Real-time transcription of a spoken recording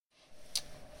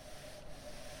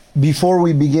Before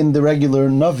we begin the regular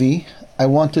Navi, I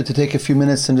wanted to take a few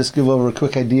minutes and just give over a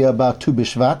quick idea about Tu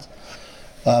B'Shvat,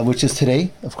 which is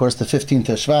today, of course, the 15th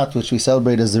of Shvat, which we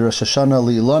celebrate as the Rosh Hashanah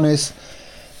Li'ilones,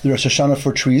 the Rosh Hashanah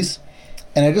for trees.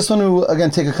 And I just want to, again,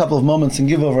 take a couple of moments and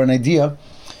give over an idea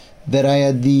that I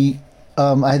had the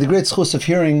great zchus of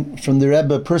hearing from the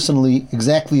Rebbe personally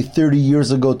exactly 30 years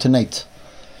ago tonight.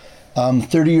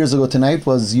 30 years ago tonight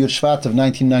was Yud Shvat of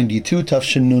 1992,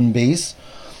 Tafshin Nun Beis,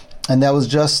 and that was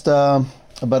just about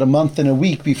a month and a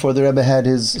week before the Rebbe had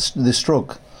the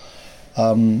stroke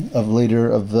of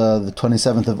the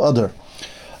 27th of Adar.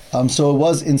 So it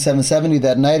was in 770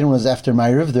 that night, and was after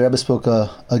Ma'ariv. The Rebbe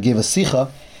gave a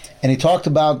sicha, and he talked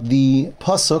about the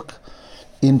pasuk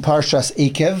in Parshas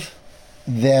Ekev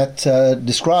that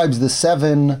describes the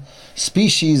 7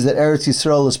 species that Eretz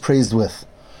Yisrael is praised with.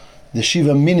 The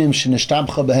Shiva Minim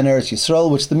Shenishtabcha Behen Eretz Yisrael,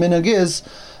 which the minhag is,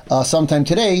 sometime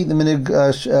today, the minhag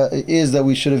is that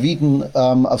we should have eaten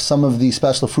of some of the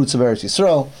special fruits of Eretz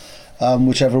Yisrael,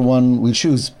 whichever one we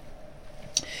choose.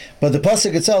 But the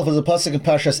pasuk itself is a pasuk in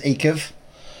Parshas Ekev,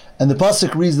 and the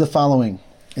pasuk reads the following.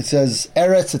 It says,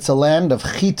 Eretz, it's a land of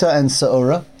chita and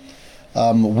se'ora,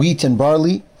 wheat and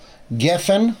barley,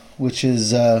 gefen, which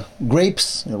is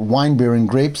grapes, wine-bearing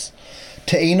grapes,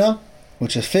 te'ena,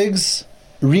 which is figs,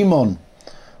 rimon,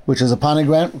 which is a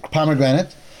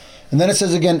pomegranate. And then it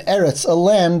says again, Eretz, a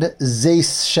land,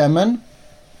 zeis shemen,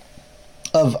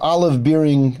 of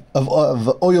oil-bearing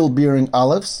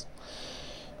olives,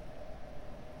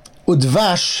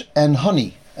 udvash, and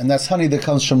honey. And that's honey that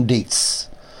comes from dates.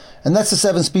 And that's the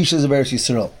 7 species of Eretz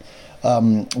Yisrael.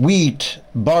 Wheat,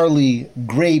 barley,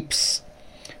 grapes,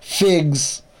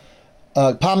 figs,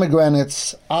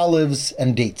 pomegranates, olives,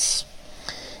 and dates.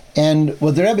 And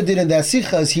what the Rebbe did in that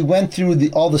sikha is he went through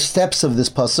all the steps of this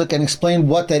pasuk and explained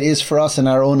what that is for us in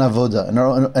our own avoda,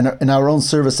 in our own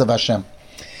service of Hashem.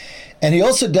 And he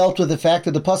also dealt with the fact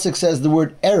that the pasuk says the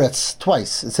word eretz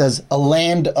twice. It says a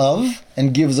land of,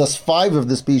 and gives us 5 of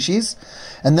the species,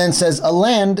 and then says a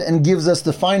land and gives us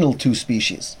the final 2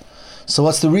 species. So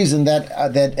what's the reason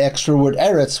that that extra word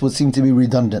eretz would seem to be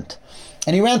redundant?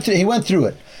 And he went through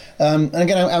it. And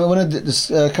again, I wanted to just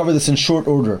cover this in short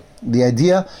order. The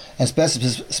idea, and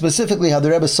specifically how the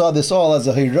Rebbe saw this all as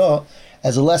a hirah,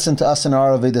 as a lesson to us in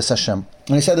our Avodas Hashem.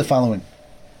 And he said the following.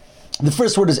 The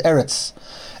first word is eretz.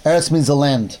 Eretz means a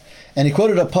land. And he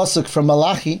quoted a pasuk from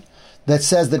Malachi that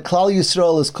says that Klal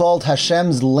Yisrael is called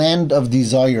Hashem's land of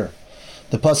desire.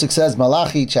 The pasuk says,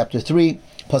 Malachi chapter 3,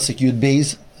 pasuk Yud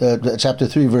Beis, chapter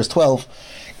 3, verse 12,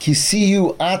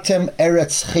 Kisiyu atem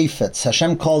eretz chayfetz.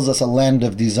 Hashem calls us a land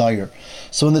of desire.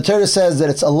 So when the Torah says that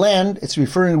it's a land, it's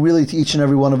referring really to each and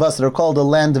every one of us that are called a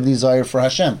land of desire for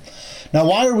Hashem. Now,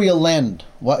 why are we a land?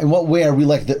 In what way are we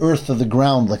like the earth or the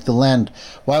ground, like the land?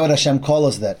 Why would Hashem call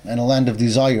us that, and a land of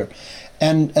desire?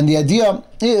 And the idea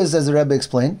is, as the Rebbe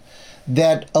explained,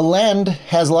 that a land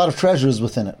has a lot of treasures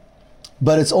within it,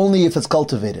 but it's only if it's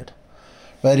cultivated.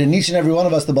 Right, and each and every one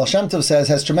of us, the Baal Shem Tov says,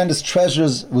 has tremendous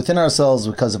treasures within ourselves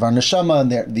because of our neshama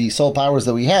and the soul powers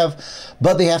that we have,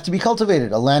 but they have to be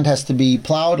cultivated. A land has to be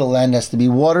plowed, a land has to be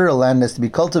watered, a land has to be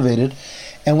cultivated,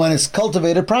 and when it's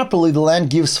cultivated properly, the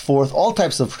land gives forth all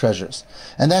types of treasures.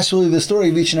 And that's really the story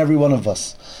of each and every one of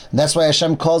us. And that's why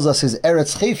Hashem calls us His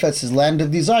Eretz Chayfetz, His land of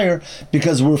desire,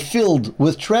 because we're filled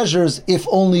with treasures if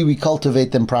only we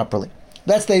cultivate them properly.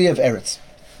 That's the idea of Eretz.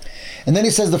 And then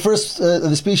he says the first of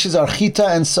the species are chita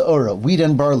and se'ora, wheat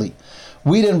and barley.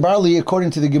 Wheat and barley, according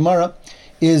to the Gemara,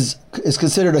 is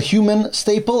considered a human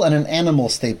staple and an animal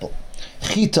staple.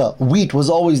 Chita, wheat, was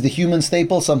always the human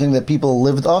staple, something that people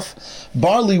lived off.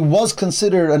 Barley was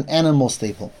considered an animal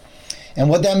staple. And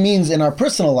what that means in our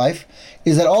personal life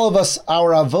is that all of us,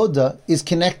 our avoda, is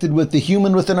connected with the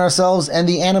human within ourselves and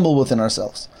the animal within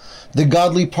ourselves. The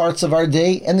godly parts of our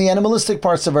day and the animalistic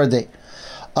parts of our day.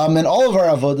 And all of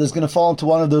our avodah is going to fall into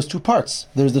one of those 2 parts.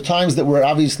 There's the times that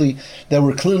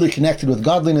we're clearly connected with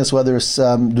godliness, whether it's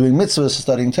doing mitzvahs,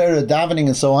 studying Torah, davening,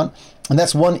 and so on. And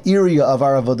that's one area of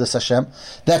our avodas Hashem.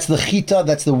 That's the chita,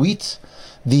 that's the wheat,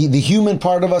 the human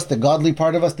part of us, the godly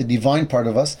part of us, the divine part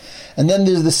of us. And then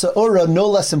there's the se'ora, no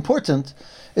less important,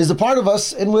 is the part of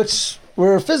us in which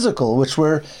we're physical, which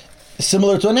we're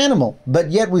similar to an animal,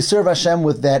 but yet we serve Hashem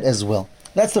with that as well.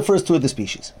 That's the first 2 of the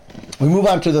species. We move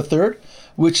on to the third,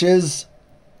 which is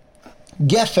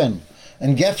gefen.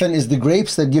 And gefen is the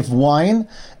grapes that give wine,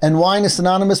 and wine is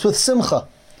synonymous with simcha.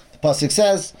 The pasuk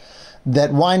says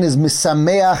that wine is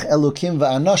misameach elokim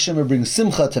va'anoshim, it brings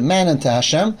simcha to man and to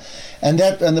Hashem, and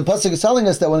the pasuk is telling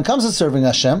us that when it comes to serving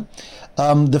Hashem,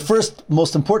 the first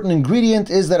most important ingredient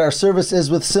is that our service is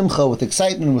with simcha, with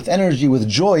excitement, with energy, with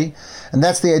joy, and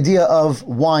that's the idea of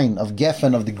wine, of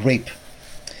geffen, of the grape.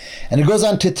 And it goes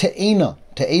on to te'ena.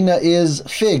 Te'ena is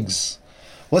figs.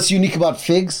 What's unique about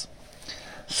figs?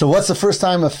 So what's the first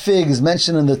time a fig is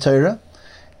mentioned in the Torah?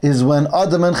 Is when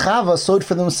Adam and Chava sewed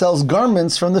for themselves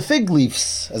garments from the fig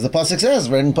leaves, as the pasuk says,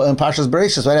 right in Parshas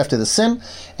Bereshis, right after the sin,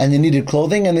 and they needed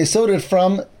clothing, and they sewed it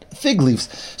from fig leaves.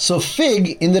 So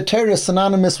fig in the Torah is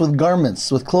synonymous with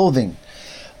garments, with clothing.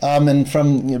 And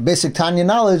from basic Tanya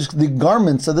knowledge, the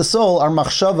garments of the soul are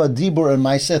machshava, dibur, and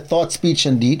maaseh, thought, speech,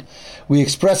 and deed. We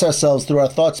express ourselves through our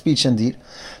thought, speech, and deed.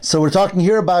 So we're talking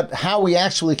here about how we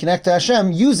actually connect to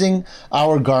Hashem using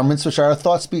our garments, which are our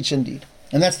thought, speech, and deed.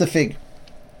 And that's the fig.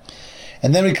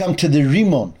 And then we come to the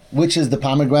rimon, which is the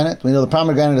pomegranate. We know the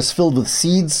pomegranate is filled with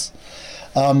seeds.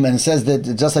 And it says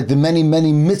that just like the many,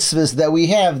 many mitzvahs that we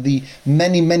have, the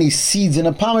many, many seeds in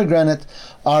a pomegranate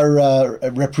are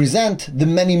represent the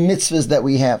many mitzvahs that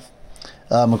we have.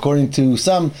 According to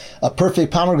some, a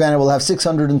perfect pomegranate will have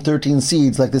 613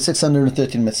 seeds, like the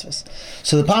 613 mitzvahs.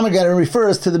 So the pomegranate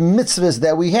refers to the mitzvahs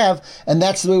that we have, and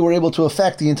that's the way we're able to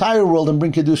affect the entire world and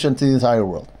bring Kedusha into the entire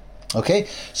world. Okay?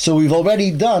 So we've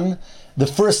already done the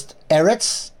first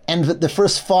eretz and the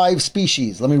first 5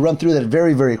 species. Let me run through that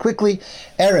very, very quickly.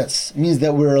 Eretz means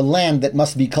that we're a land that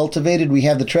must be cultivated. We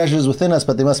have the treasures within us,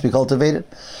 but they must be cultivated.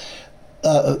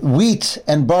 Wheat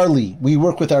and barley, we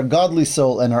work with our godly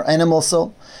soul and our animal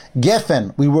soul.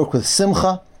 Geffen, we work with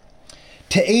simcha.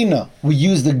 Te'ena, we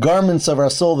use the garments of our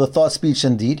soul, the thought, speech,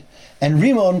 and deed. And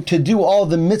rimon, to do all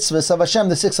the mitzvahs of Hashem,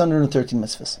 the 613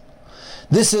 mitzvahs.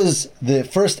 This is the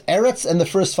first eretz and the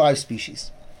first 5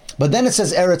 species. But then it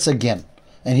says eretz again.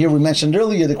 And here we mentioned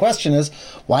earlier, the question is,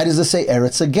 why does it say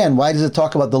eretz again? Why does it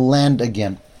talk about the land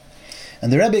again?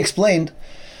 And the Rebbe explained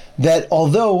that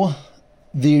although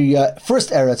the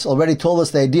first eretz already told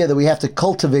us the idea that we have to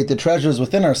cultivate the treasures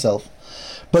within ourselves,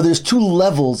 but there's 2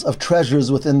 levels of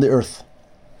treasures within the earth.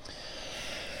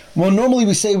 Well, normally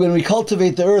we say when we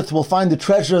cultivate the earth, we'll find the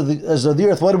treasure of the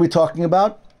earth. What are we talking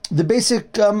about? The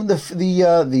basic,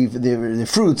 the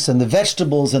fruits and the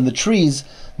vegetables and the trees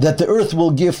that the earth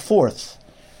will give forth,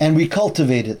 and we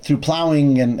cultivate it through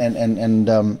plowing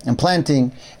and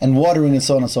planting and watering and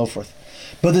so on and so forth.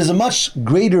 But there's a much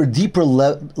greater, deeper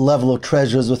level of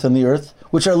treasures within the earth,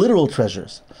 which are literal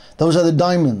treasures. Those are the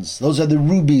diamonds, those are the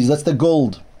rubies, that's the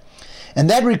gold. And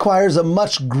that requires a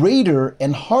much greater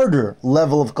and harder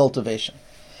level of cultivation.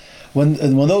 When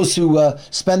those who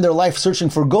spend their life searching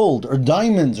for gold or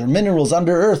diamonds or minerals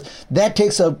under earth, that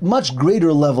takes a much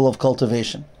greater level of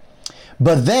cultivation.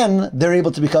 But then they're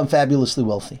able to become fabulously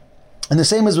wealthy. And the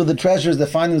same is with the treasures that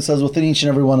find themselves within each and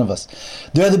every one of us.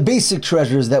 There are the basic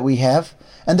treasures that we have,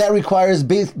 and that requires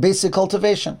basic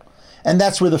cultivation. And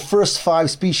that's where the first 5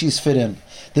 species fit in.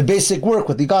 The basic work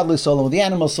with the godly soul and with the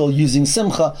animal soul, using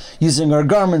simcha, using our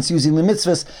garments, using the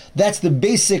mitzvahs, that's the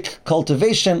basic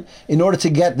cultivation in order to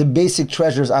get the basic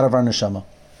treasures out of our neshama.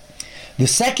 The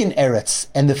second eretz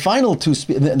and the final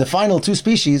two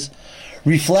species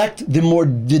reflect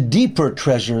the deeper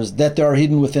treasures that there are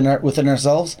hidden within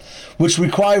ourselves, which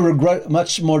require a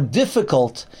much more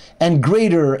difficult and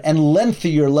greater and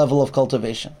lengthier level of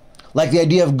cultivation. Like the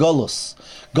idea of golus.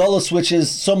 Golus, which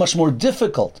is so much more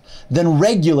difficult than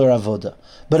regular avoda,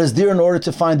 but is there in order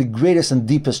to find the greatest and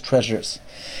deepest treasures.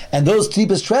 And those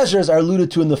deepest treasures are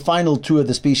alluded to in the final 2 of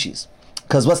the species.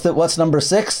 Because what's number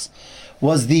 6?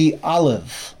 Was the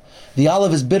olive. The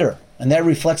olive is bitter, and that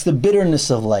reflects the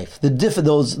bitterness of life.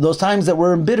 Those times that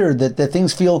we're embittered, that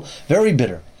things feel very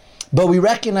bitter. But we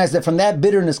recognize that from that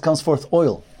bitterness comes forth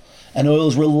oil. And oil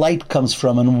is where light comes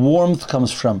from and warmth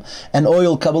comes from. And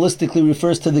oil Kabbalistically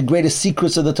refers to the greatest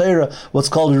secrets of the Torah, what's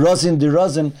called razin de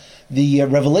razin, the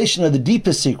revelation of the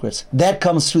deepest secrets. That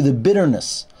comes through the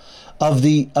bitterness of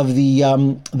the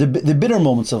bitter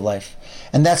moments of life.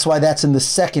 And that's why that's in the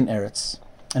second eretz.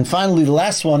 And finally, the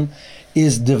last one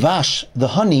is devash, the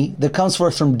honey that comes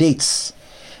forth from dates.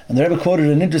 And the Rebbe quoted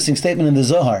an interesting statement in the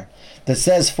Zohar that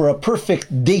says, for a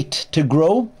perfect date to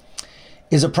grow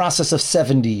is a process of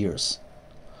 70 years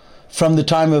from the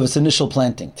time of its initial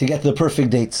planting to get to the perfect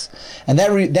dates. And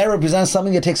that represents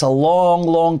something that takes a long,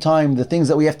 long time, the things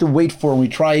that we have to wait for, and we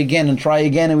try again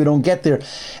and we don't get there.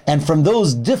 And from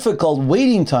those difficult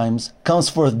waiting times comes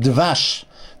forth devash,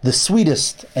 the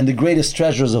sweetest and the greatest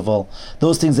treasures of all.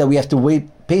 Those things that we have to wait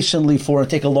patiently for and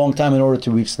take a long time in order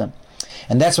to reach them.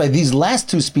 And that's why these last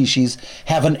 2 species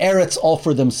have an eretz all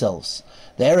for themselves.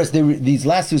 These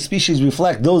last two species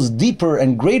reflect those deeper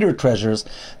and greater treasures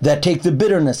that take the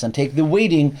bitterness and take the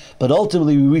waiting, but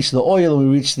ultimately we reach the oil and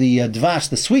we reach the dvash,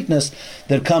 the sweetness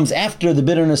that comes after the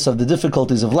bitterness of the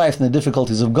difficulties of life and the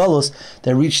difficulties of galus,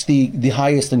 that reach the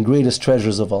highest and greatest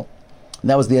treasures of all. And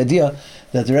that was the idea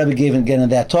that the Rebbe gave again in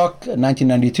that talk in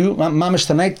 1992. Mamish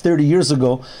tonight, 30 years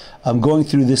ago, going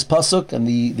through this pasuk and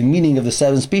the meaning of the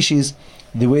 7 species,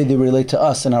 the way they relate to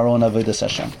us in our own Avodas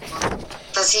Hashem.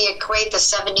 Does he equate the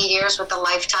 70 years with the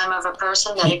lifetime of a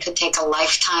person, that it could take a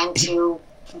lifetime to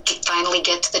finally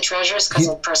get to the treasures because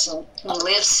a person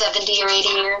lives 70 or 80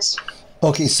 years?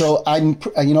 Okay, so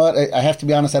you know what? I have to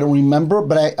be honest. I don't remember,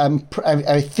 but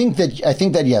I think that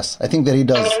yes, I think that he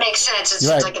does. I mean, it makes sense. It's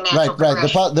right, like a natural right.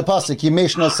 The pasuk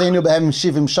Yimesh Noseinu Behem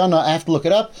Shivim Shana. I have to look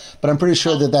it up, but I'm pretty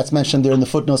sure that that's mentioned there in the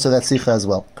footnotes of that sikha as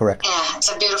well. Correct. Yeah,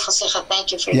 it's a beautiful sikha.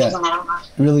 Thank you for giving that over.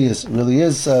 It really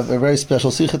is a very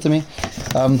special sikha to me.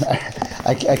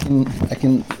 I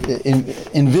can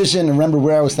envision and remember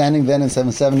where I was standing then in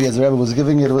 770 as the Rebbe was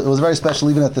giving it. It was very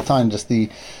special even at the time, just the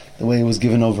way it was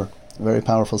given over. Very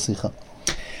powerful sikha.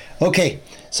 Okay,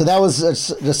 so that was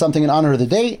just something in honor of the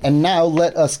day, and now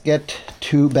let us get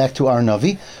back to our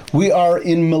Navi. We are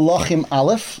in Melachim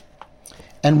Alef,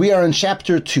 and we are in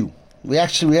chapter 2. We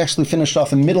actually finished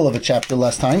off in the middle of a chapter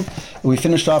last time. We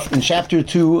finished off in chapter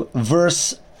 2,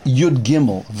 verse Yud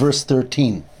Gimel, verse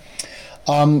 13.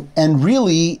 And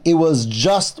really, it was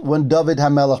just when David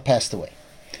HaMelech passed away.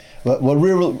 What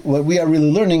we are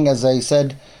really learning, as I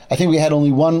said, I think we had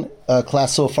only one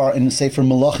class so far in the Sefer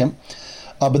Melachim,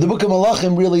 but the book of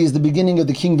Melachim really is the beginning of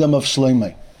the kingdom of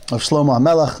Shlomo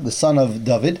HaMelech, the son of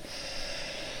David,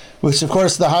 which of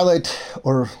course the highlight,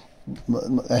 or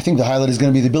I think the highlight is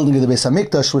going to be the building of the Beis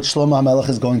HaMikdash, which Shlomo HaMelech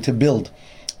is going to build.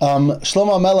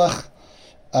 Shlomo HaMelech,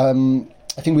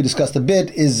 I think we discussed a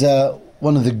bit, is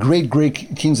one of the great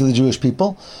kings of the Jewish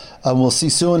people. We'll see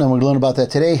soon, and we'll learn about that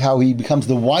today, how he becomes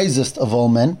the wisest of all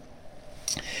men.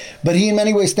 But he in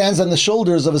many ways stands on the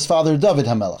shoulders of his father David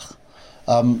HaMelech.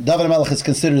 David HaMelech is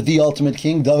considered the ultimate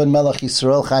king. David Melech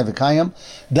Yisrael Chai V'Kayim.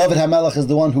 David HaMelech is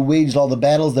the one who waged all the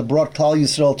battles that brought Klal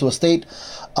Yisrael to a state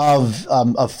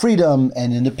of freedom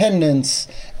and independence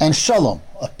and shalom,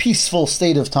 a peaceful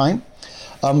state of time.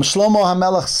 Shlomo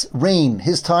HaMelech's reign,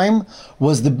 his time,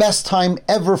 was the best time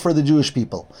ever for the Jewish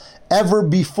people, ever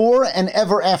before and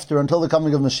ever after, until the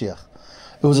coming of Mashiach.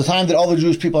 It was a time that all the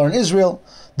Jewish people are in Israel.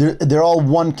 They're all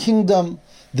one kingdom.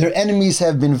 Their enemies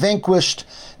have been vanquished.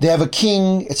 They have a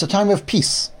king. It's a time of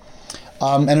peace.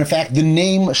 And in fact, the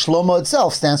name Shlomo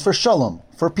itself stands for Shalom,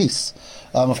 for peace.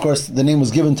 Of course, the name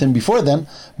was given to him before then,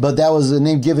 but that was a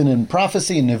name given in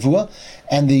prophecy, in Nevuah.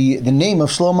 And the name of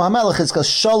Shlomo HaMelech is because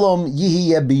Shalom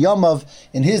Yihiyeh B'Yamav.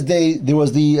 In his day, there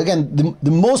was the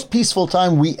most peaceful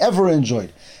time we ever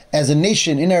enjoyed as a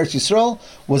nation in Eretz Yisrael.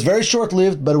 Was very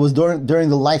short-lived, but it was during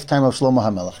the lifetime of Shlomo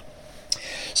HaMelech.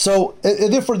 So,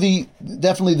 therefore,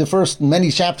 definitely the first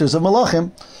many chapters of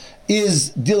Melachim is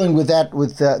dealing with that,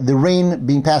 with the reign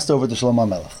being passed over to Shlomo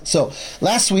HaMelech. So,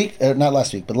 not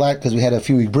last week, but because we had a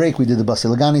few week break, we did the Basi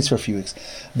Laganis for a few weeks.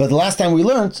 But the last time we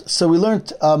learned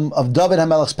of David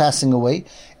HaMelech's passing away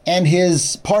and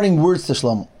his parting words to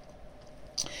Shlomo.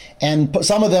 And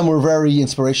some of them were very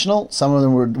inspirational. Some of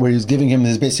them were where he was giving him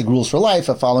his basic rules for life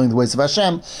of following the ways of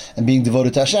Hashem and being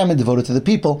devoted to Hashem and devoted to the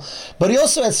people. But he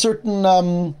also had certain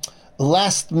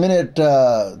last minute,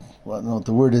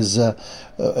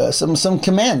 some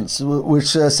commands,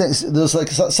 which there's like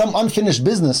some unfinished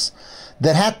business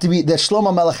that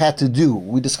Shlomo HaMelech had to do.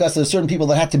 We discussed that certain people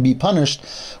that had to be punished,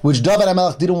 which David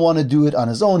HaMelech didn't want to do it on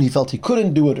his own. He felt he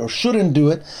couldn't do it or shouldn't do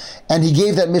it, and he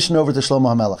gave that mission over to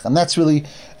Shlomo HaMelech. And that's really,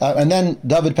 and then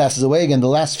David passes away. Again, the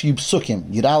last few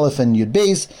psukim, Yud Aleph and Yud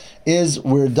Beis, is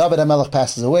where David HaMelech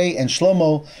passes away, and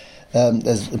Shlomo,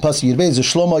 as in Pasuk Yud Beis,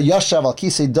 Shlomo Yashav al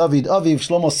Kisei David Aviv.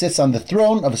 Shlomo sits on the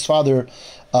throne of his father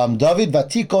David.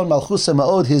 Vatikon Malchusa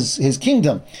Ma'od. His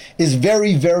kingdom is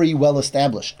very, very well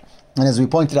established. And as we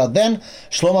pointed out then,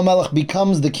 Shlomo HaMelech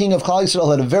becomes the king of Klal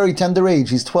Yisrael at a very tender age.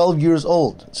 He's 12 years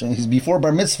old, so he's before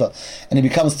Bar Mitzvah, and he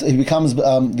becomes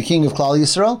the king of Klal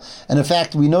Yisrael. And in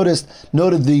fact, we noted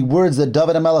the words that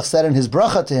David HaMelech said in his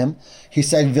bracha to him. He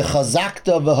said,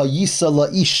 "V'chazakta v'hayisa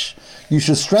la'ish." You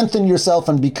should strengthen yourself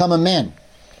and become a man.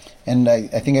 And I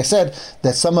think I said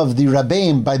that some of the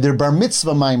Rabbeim, by their Bar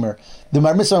Mitzvah mimer, the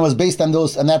Bar Mitzvah was based on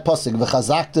that pasuk,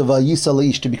 "V'chazakta v'hayisa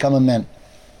la'ish," to become a man.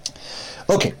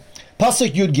 Okay.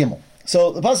 Pasuk Yud Gimel.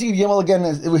 So the Pasuk Yud Gimel, again,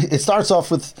 it starts off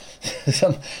with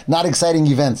some not exciting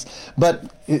events, but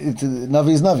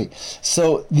Navi is Navi.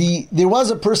 So there was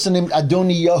a person named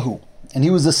Adoniyahu, and he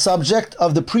was the subject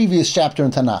of the previous chapter in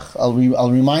Tanakh.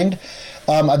 I'll remind.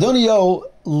 Adoniyahu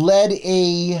led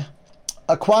a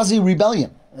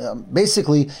quasi-rebellion.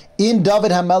 Basically, in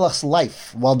David HaMelech's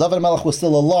life, while David HaMelech was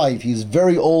still alive, he's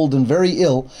very old and very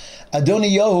ill,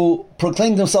 Adoniyahu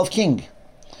proclaimed himself king.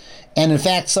 And in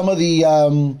fact, some of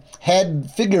the head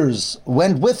figures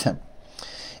went with him.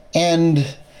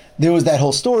 And there was that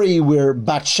whole story where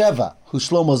Bathsheba, who's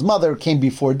Shlomo's mother, came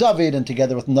before David, and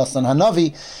together with Nathan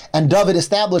Hanavi, and David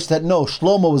established that no,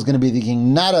 Shlomo was going to be the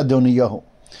king, not Adoniyahu.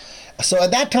 So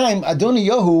at that time,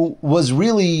 Adoniyahu was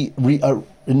really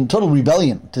in total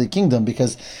rebellion to the kingdom,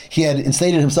 because he had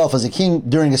instated himself as a king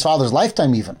during his father's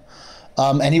lifetime even.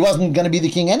 And he wasn't going to be the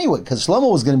king anyway, because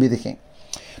Shlomo was going to be the king.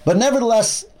 But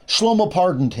nevertheless, Shlomo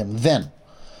pardoned him then.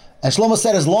 And Shlomo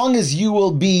said, as long as you will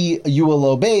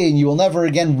obey, and you will never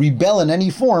again rebel in any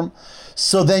form,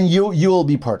 so then you will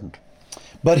be pardoned.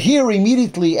 But here,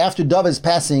 immediately after David's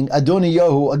passing,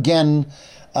 Adoniyahu again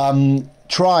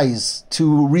tries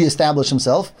to reestablish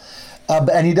himself,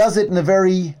 and he does it in a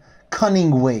very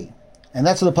cunning way. And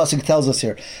that's what the pasuk tells us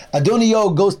here.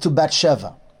 Adoniyahu goes to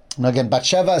Bathsheba. And again,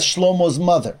 Bathsheba is Shlomo's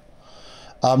mother.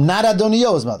 Not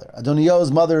Adoniyahu's mother.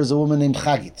 Adoniyahu's mother is a woman named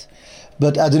Chagit.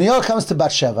 But Adoniyahu comes to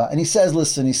Bathsheba and he says,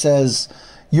 listen,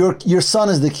 your son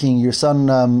is the king. Your son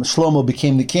Shlomo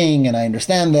became the king, and I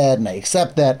understand that and I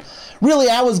accept that. Really,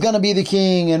 I was going to be the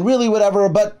king, and really whatever,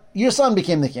 but your son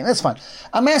became the king. That's fine.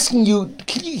 I'm asking you,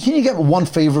 can you get one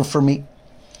favor for me?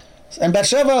 And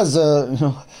Bathsheba is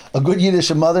a good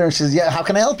Yiddish mother, and she says, yeah, how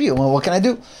can I help you? Well, what can I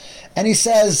do? And he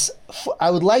says,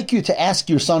 I would like you to ask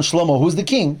your son Shlomo, who's the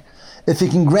king, if he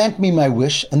can grant me my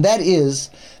wish, and that is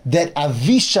that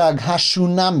Avishag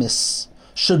Hashunamis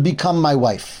should become my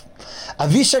wife.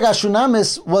 Avishag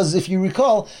Hashunamis was, if you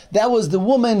recall, that was the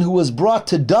woman who was brought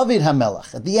to David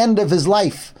HaMelech at the end of his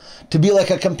life to be like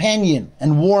a companion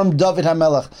and warm David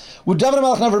HaMelech. Well, David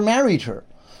HaMelech never married her,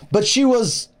 but she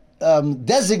was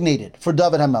designated for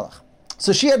David HaMelech.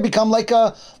 So she had become like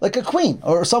a queen,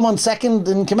 or someone second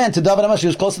in command to David HaMelech. She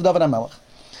was close to David HaMelech.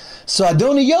 So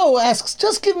Adoniyahu asks,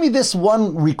 just give me this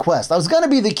one request. I was going to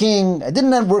be the king. It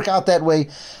didn't work out that way.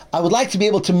 I would like to be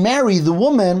able to marry the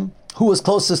woman who was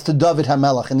closest to David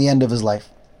HaMelech in the end of his life.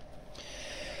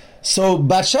 So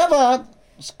Bathsheba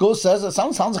says, it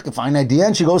sounds like a fine idea,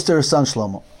 and she goes to her son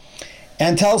Shlomo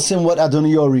and tells him what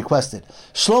Adoniyahu requested.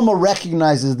 Shlomo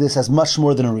recognizes this as much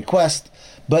more than a request,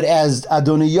 but as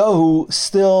Adoniyahu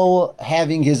still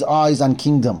having his eyes on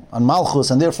kingdom, on Malchus,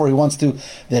 and therefore he wants to,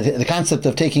 the concept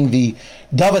of taking the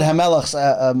David HaMelech's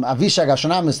Avishag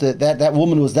Hashunamis, that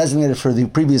woman was designated for the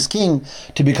previous king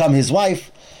to become his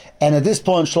wife. And at this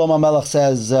point, Shlomo HaMelech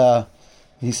says,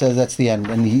 that's the end.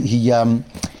 And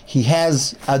he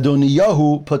has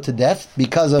Adoniyahu put to death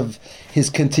because of his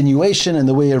continuation in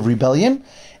the way of rebellion.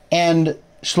 And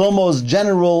Shlomo's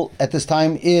general at this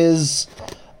time is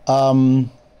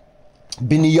Biniyahu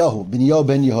ben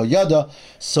Yehoyada.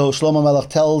 So Shlomo HaMelech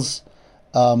tells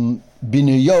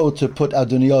Biniyahu to put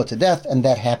Adoniyahu to death, and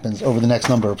that happens over the next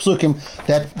number of psukim.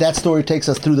 That story takes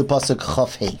us through the pasuk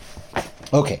Chaf Hei.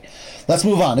 Okay, let's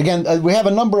move on. Again, we have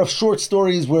a number of short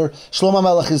stories where Shlomo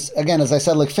HaMelech is, again, as I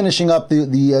said, like finishing up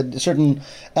the certain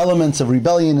elements of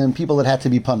rebellion and people that had to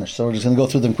be punished. So we're just going to go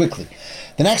through them quickly.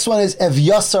 The next one is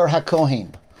Evyasar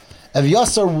HaKohen.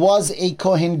 Evyasar was a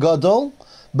Kohen Gadol,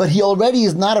 but he already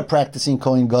is not a practicing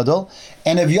Kohen Gadol,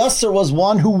 and Evyasar was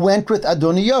one who went with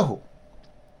Adoniyahu.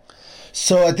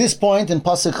 So at this point in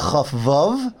Pasuk Chaf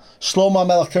Vav, Shlomo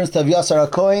HaMelech turns to Evyasar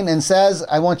HaKohen and says,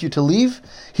 I want you to leave.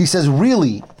 He says,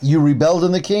 really, you rebelled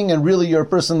in the king, and really you're a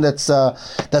person that's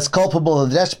culpable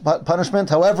of death punishment.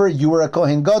 However, you were a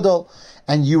Kohen Gadol,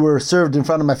 and you were served in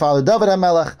front of my father David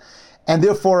HaMelech, and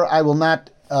therefore I will not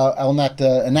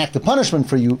enact the punishment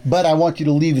for you, but I want you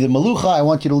to leave the Melucha, I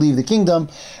want you to leave the kingdom,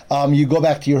 you go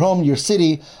back to your home, your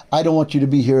city, I don't want you to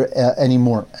be here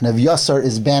anymore. And Evyasar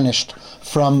is banished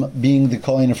from being the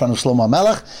Kohen in front of Shlomo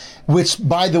HaMelech, which,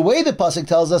 by the way, the pasuk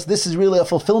tells us this is really a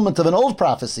fulfillment of an old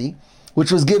prophecy,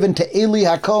 which was given to Eli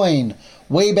HaKohen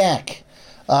way back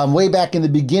in the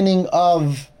beginning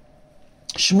of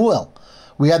Shmuel.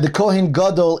 We had the Kohen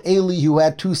Gadol, Eli, who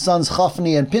had two sons,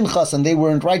 Chafni and Pinchas, and they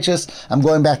weren't righteous. I'm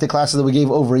going back to classes that we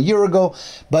gave over a year ago.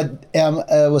 But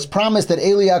it was promised that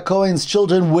Eli HaKohen's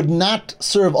children would not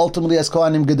serve ultimately as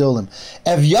Kohanim Gedolim.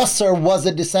 Evyasar was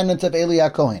a descendant of Eli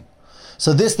HaKohen.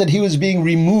 So this, that he was being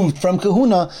removed from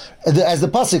kahuna, as the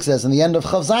pasuk says in the end of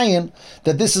Chav Zayin,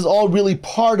 that this is all really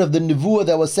part of the nevuah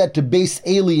that was said to base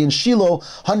Eli in Shiloh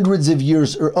hundreds of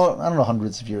years, I don't know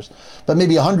hundreds of years, but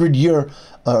maybe 100 year,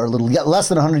 or a little less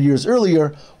than 100 years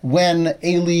earlier, when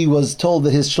Eli was told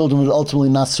that his children would ultimately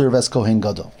not serve as Kohen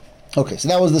Gadol. Okay, so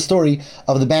that was the story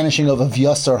of the banishing of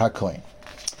Evyasar HaKohen.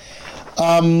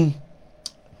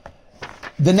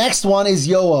 The next one is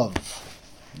Yoav.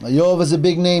 Now, Yoav is a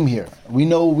big name here. We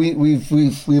know we've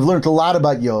learned a lot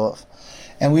about Yoav,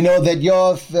 and we know that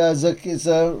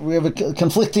Yoav we have a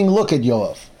conflicting look at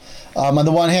Yoav. On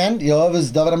the one hand, Yoav is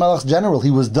David HaMelech's general.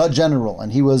 He was the general,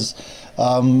 and he was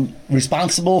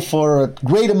responsible for a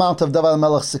great amount of David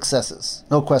HaMelech's successes,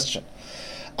 no question.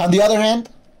 On the other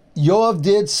hand, Yoav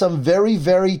did some very,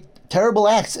 very terrible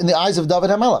acts in the eyes of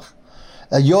David HaMelech.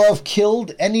 Yoav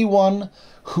killed anyone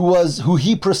who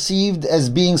he perceived as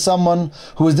being someone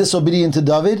who was disobedient to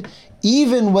David,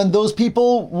 even when those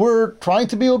people were trying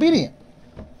to be obedient.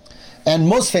 And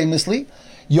most famously,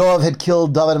 Yoav had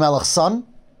killed David HaMelech's son,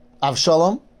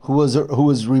 Avshalom, who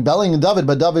was rebelling in David,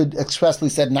 but David expressly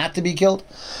said not to be killed.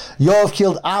 Yoav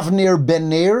killed Avner ben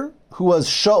Ner, who was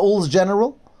Shaul's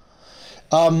general.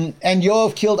 And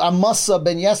Yoav killed Amasa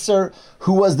ben Yeser,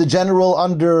 who was the general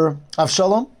under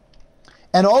Avshalom.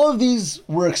 And all of these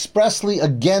were expressly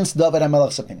against David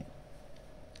HaMelech's opinion.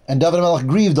 And David HaMelech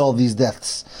grieved all these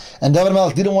deaths. And David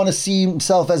HaMelech didn't want to see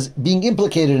himself as being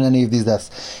implicated in any of these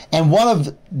deaths. And one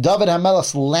of David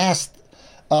HaMelech's last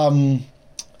will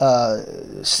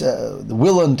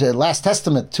and last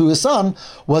testament to his son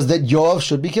was that Yoav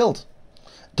should be killed.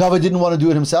 David didn't want to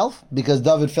do it himself because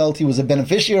David felt he was a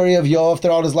beneficiary of Yoav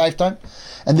throughout his lifetime,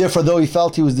 and therefore, though he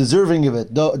felt he was deserving of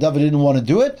it, David didn't want to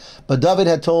do it. But David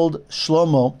had told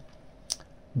Shlomo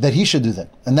that he should do that,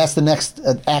 and that's the next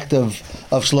act of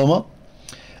Shlomo,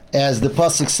 as the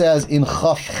pasuk says in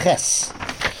Chaf Ches,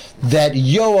 that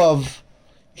Yoav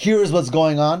hears what's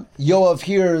going on. Yoav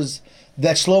hears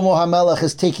that Shlomo HaMelech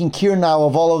is taking care now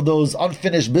of all of those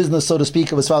unfinished business, so to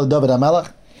speak, of his father David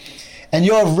HaMelech. And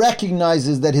Yoav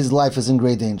recognizes that his life is in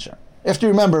great danger. You have to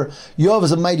remember, Yoav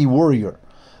is a mighty warrior,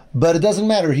 but it doesn't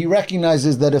matter. He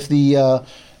recognizes that if the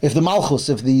Malchus,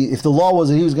 if the law was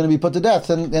that he was going to be put to death,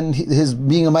 then his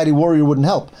being a mighty warrior wouldn't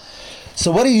help.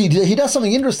 So what he does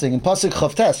something interesting in Pasuk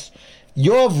Chavtes.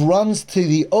 Yoav runs to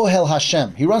the Ohel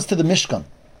Hashem. He runs to the Mishkan,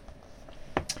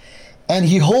 and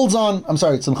he holds on. I'm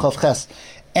sorry, it's in Chavches.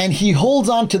 And he holds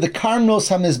on to the Karnos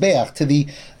HaMizbeach, to the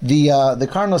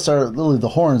Karnos are literally the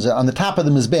horns on the top of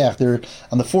the Mizbeach. They're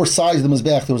on the four sides of the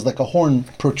Mizbeach. There was like a horn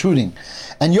protruding,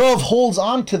 and Yoav holds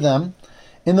on to them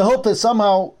in the hope that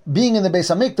somehow being in the Beis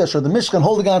Hamikdash or the Mishkan,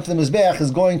 holding on to the Mizbeach,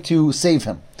 is going to save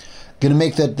him, going to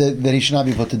make that he should not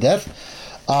be put to death.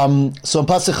 So in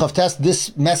Pasuk Chavtes,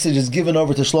 this message is given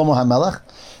over to Shlomo HaMelech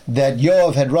that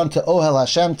Yoav had run to Ohel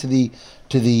Hashem, to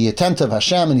the tent of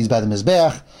Hashem, and he's by the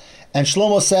Mizbeach. And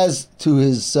Shlomo says to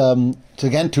his general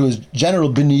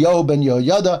Binyahu ben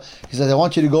Yehoyada, he says, "I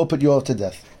want you to go put Yoav to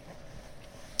death."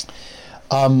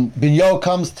 Binyahu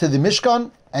comes to the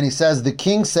Mishkan and he says, "The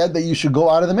king said that you should go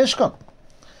out of the Mishkan."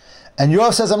 And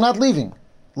Yoav says, "I'm not leaving."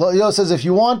 Yoav says, "If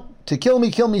you want to kill me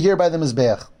here by the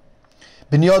Mizbeach."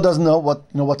 Binyahu doesn't know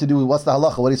what to do. What's the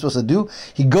halacha? What he's supposed to do?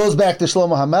 He goes back to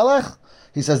Shlomo HaMelech.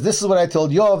 He says, "This is what I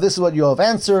told Yoav. This is what Yoav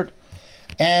answered,"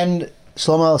 and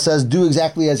Shlomo says, "Do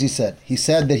exactly as he said. He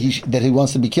said that he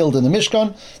wants to be killed in the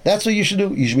Mishkan. That's what you should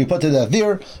do. You should be put to death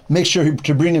there. Make sure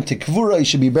to bring him to Kvura. He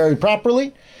should be buried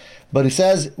properly." But he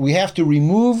says we have to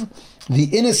remove the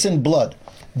innocent blood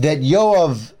that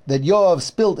Yoav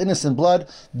spilled. Innocent blood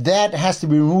that has to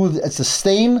be removed. It's a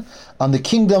stain on the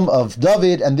kingdom of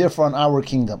David and therefore on our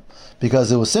kingdom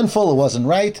because it was sinful. It wasn't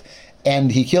right,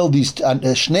 and he killed these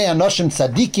Shnei Anoshim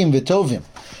Tzadikim V'Tovim.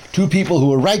 Two people who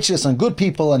were righteous and good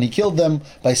people, and he killed them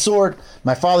by sword.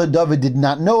 My father David did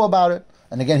not know about it.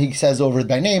 And again, he says over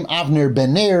by name, Avner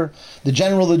ben Ner, the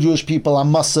general of the Jewish people,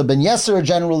 Amasa ben Yeser, a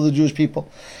general of the Jewish people.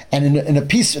 And in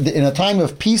a time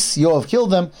of peace, Yoav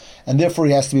killed them, and therefore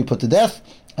he has to be put to death.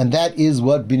 And that is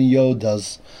what Binyahu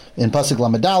does. In Pasuk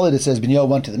Lamed Daled, it says Binyahu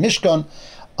went to the Mishkan,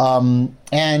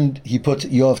 and he put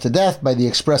Yoav to death by the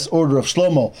express order of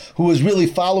Shlomo, who was really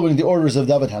following the orders of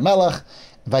David HaMelech.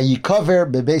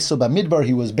 Vayikaver bebeso bamidbar.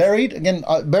 He was buried again,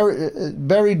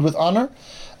 buried with honor.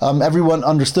 Everyone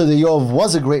understood that Yoav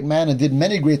was a great man and did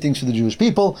many great things for the Jewish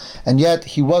people, and yet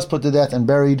he was put to death and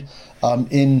buried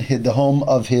in the home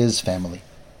of his family.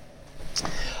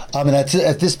 And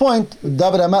at this point,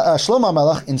 Shlomo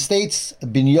HaMelech instates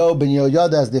Binyahu ben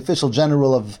Yehoyada as the official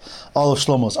general of all of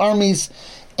Shlomo's armies,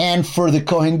 and for the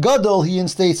Kohen Gadol, he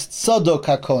instates Tzadok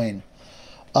HaKohen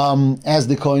as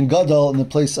the Kohen Gadol in the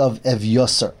place of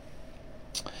Evyoser.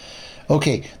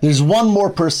 Okay, there's one more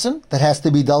person that has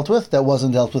to be dealt with that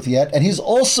wasn't dealt with yet, and he's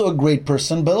also a great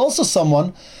person, but also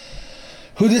someone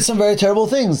who did some very terrible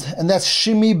things, and that's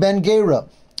Shimi ben Gera.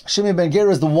 Shimi ben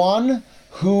Gera is the one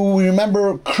who, we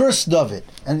remember, cursed David,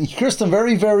 and he cursed him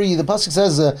very, very, the pasuk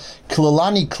says,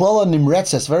 Klalani Klala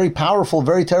Nimretzes, very powerful,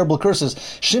 very terrible curses.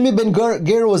 Shimi ben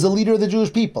Gera was the leader of the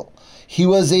Jewish people. He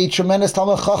was a tremendous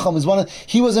Talmid Chacham.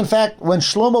 He was, in fact, when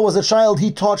Shlomo was a child, he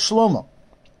taught Shlomo.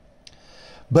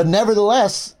 But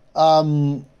nevertheless,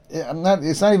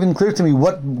 it's not even clear to me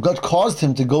what caused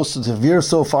him to go to veer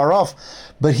so far off.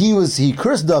 But he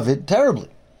cursed David terribly.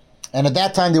 And at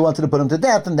that time, they wanted to put him to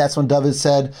death, and that's when David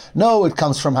said, no, it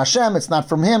comes from Hashem, it's not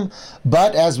from him.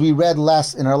 But as we read in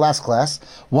our last class,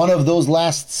 one of those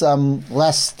last tzavos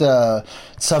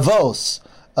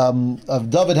of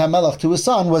David HaMelech to his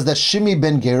son was that Shimi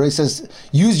ben Gera, he says,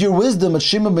 use your wisdom, but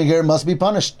Shimi ben Gera must be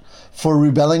punished for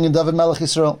rebelling in David Melech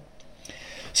Yisrael.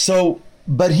 So,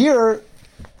 but here,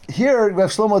 Rav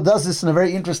Shlomo does this in a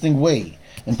very interesting way.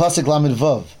 In Pasuk Lamed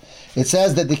Vav, it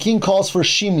says that the king calls for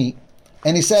Shimi,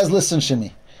 and he says, listen,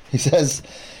 Shimi. He says,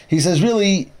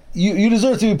 really, you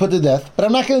deserve to be put to death, but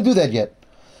I'm not going to do that yet.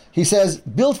 He says,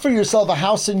 build for yourself a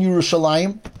house in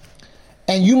Yerushalayim,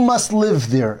 and you must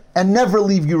live there and never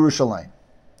leave Yerushalayim.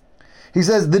 He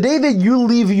says, the day that you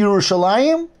leave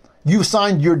Yerushalayim, you've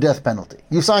signed your death penalty.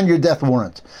 You've signed your death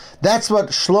warrant. That's what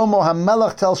Shlomo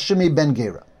HaMelech tells Shimi ben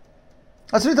Gera.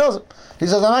 That's what he tells him. He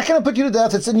says, I'm not going to put you to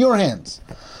death, it's in your hands.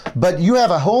 But you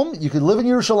have a home, you can live in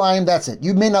Yerushalayim, that's it.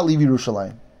 You may not leave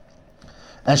Yerushalayim.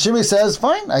 And Shimi says,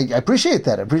 fine, I appreciate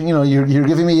that. You're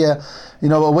giving me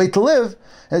a way to live.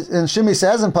 And Shimi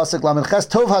says in Pasuk Lamed Ches,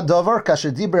 Tov hadavar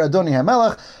kasher diber Adoni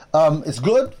HaMelech, it's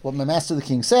good, what my master the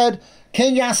king said,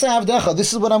 Ken yasa avdecha,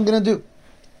 this is what I'm going to do.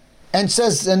 And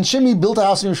Shimi built a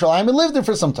house in Yerushalayim and lived there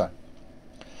for some time.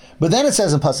 But then it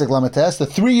says in Pasuk Lamed Tes that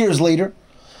 3 years later,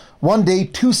 one day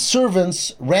 2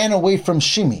 servants ran away from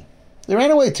Shimi. They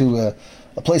ran away to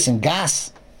a place in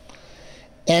Gas.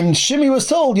 And Shimi was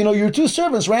told, your 2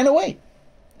 servants ran away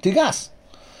to Gas.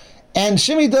 And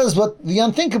Shimi does what the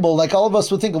unthinkable, like all of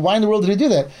us would think, why in the world did he do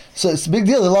that? So it's a big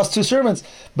deal, he lost 2 servants.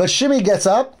 But Shimi gets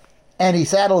up, and he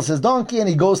saddles his donkey, and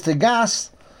he goes to Gas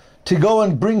to go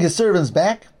and bring his servants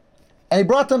back. And he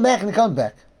brought them back, and he comes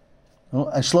back.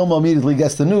 And Shlomo immediately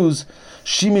gets the news,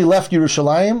 Shimi left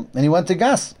Yerushalayim, and he went to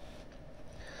Gas.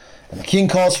 And the king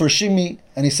calls for Shimi,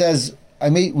 and he says, I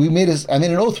made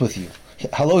an oath with you.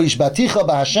 Halo ishbaticha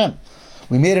b'Hashem.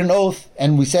 We made an oath,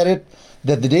 and we said it,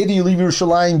 that the day that you leave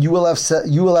Yerushalayim, you will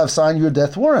have signed your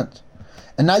death warrant.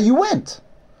 And now you went.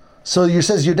 So you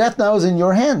says your death now is in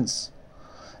your hands.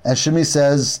 And Shimi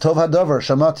says, Tov hadavar,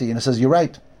 shamati. And he says, you're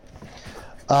right.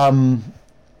 And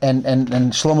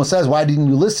Shlomo says, why didn't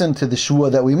you listen to the shua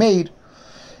that we made?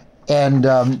 And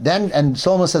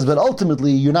Shlomo says, but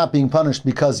ultimately you're not being punished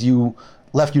because you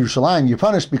left Yerushalayim. You're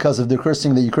punished because of the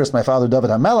cursing that you cursed my father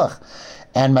David HaMelech,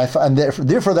 and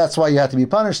therefore that's why you had to be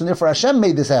punished, and therefore Hashem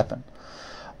made this happen.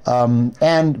 And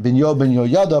Ben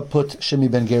Yoyada put Shimi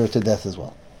ben Gera to death as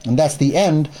well. And that's the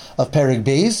end of Perek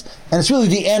Beis, and it's really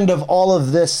the end of all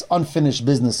of this unfinished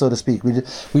business, so to speak. We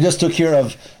just took care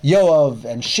of Yoav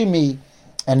and Shimi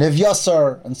and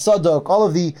Evyasar and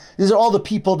Sadok. These are all the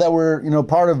people that were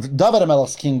part of David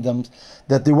HaMelech's kingdoms,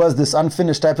 that there was this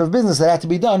unfinished type of business that had to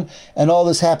be done, and all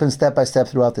this happened step by step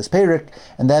throughout this Perek,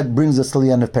 and that brings us to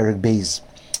the end of Perek Beis.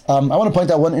 I want to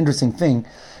point out one interesting thing,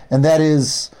 and that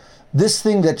is this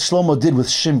thing that Shlomo did with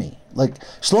Shimi. Like,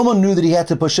 Shlomo knew that he had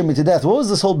to put Shimi to death. What was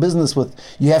this whole business with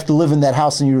you have to live in that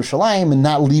house in Yerushalayim and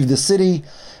not leave the city?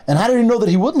 And how did he know that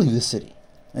he would leave the city?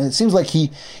 And it seems like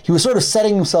he was sort of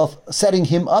setting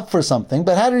him up for something,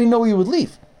 but how did he know he would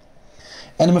leave?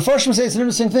 And the Mefarshim say it's an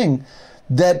interesting thing,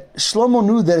 that Shlomo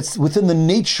knew that it's within the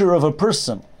nature of a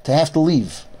person to have to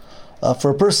leave.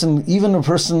 For a person, even though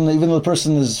the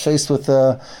person is faced with,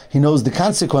 he knows the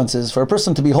consequences, for a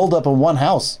person to be holed up in one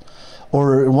house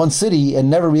or in one city and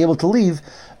never be able to leave,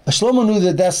 Shlomo knew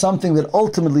that that's something that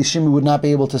ultimately Shimi would not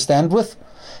be able to stand with.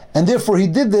 And therefore he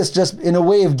did this just in a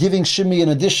way of giving Shimi an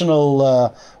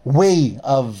additional way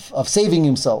of saving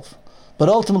himself. But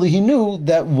ultimately he knew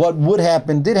that what would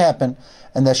happen did happen,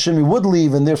 and that Shimi would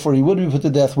leave, and therefore he would be put to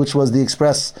death, which was the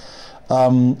express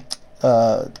command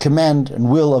and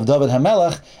will of David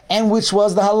HaMelech, and which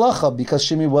was the halacha, because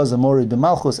Shimi was a Morid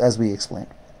b'Malchus, as we explained.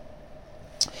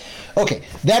 Okay,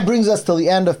 that brings us to the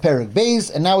end of Perek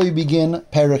Beis, and now we begin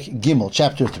Perek Gimel,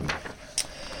 chapter 3.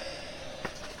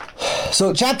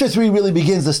 So chapter 3 really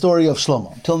begins the story of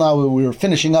Shlomo. Till now we were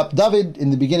finishing up David in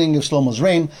the beginning of Shlomo's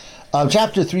reign.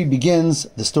 Chapter 3 begins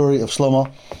the story of Shlomo,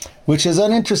 which is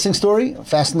an interesting story, a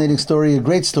fascinating story, a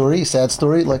great story, a sad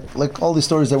story, like all the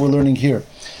stories that we're learning here.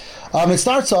 It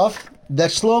starts off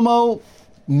that Shlomo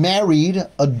married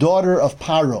a daughter of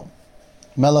Paro,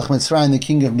 Melech Mitzrayim, the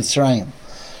king of Mitzrayim.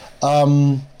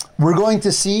 We're going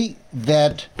to see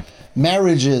that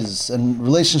marriages and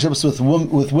relationships with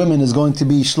women is going to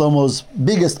be Shlomo's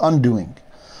biggest undoing.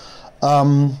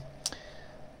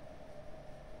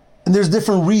 And there's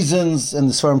different reasons, and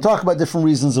the Sfarim talk about different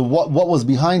reasons of what was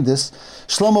behind this.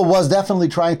 Shlomo was definitely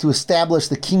trying to establish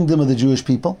the kingdom of the Jewish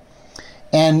people.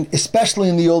 And especially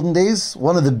in the olden days,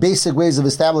 one of the basic ways of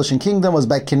establishing kingdom was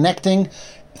by connecting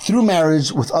through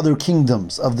marriage with other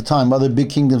kingdoms of the time, other big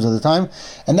kingdoms of the time.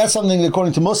 And that's something,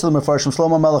 according to most of the Mefarshim,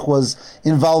 Shlomo Melech was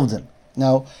involved in.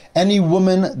 Now, any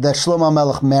woman that Shlomo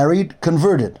Melech married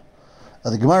converted.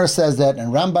 The Gemara says that,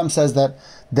 and Rambam says that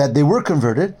they were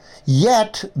converted,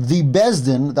 yet the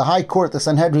Bezdin, the High Court, the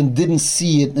Sanhedrin, didn't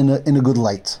see it in a good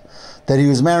light. That he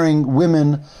was marrying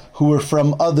women who were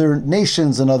from other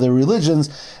nations and other religions.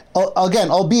 Again,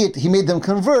 albeit he made them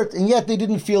convert, and yet they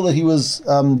didn't feel that he was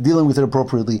dealing with it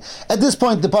appropriately. At this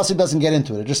point, the pasuk doesn't get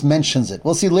into it; it just mentions it.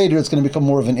 We'll see later; it's going to become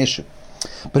more of an issue.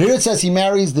 But here it says he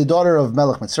marries the daughter of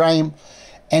Melech Mitzrayim,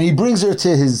 and he brings her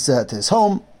to his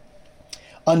home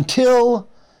until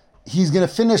he's going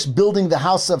to finish building the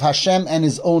house of Hashem and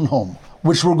his own home,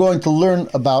 which we're going to learn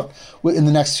about in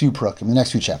the next few parakim, in the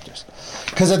next few chapters.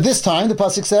 Because at this time, the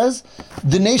pasuk says,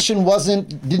 the nation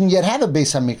didn't yet have a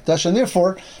Beis HaMikdash, and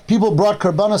therefore people brought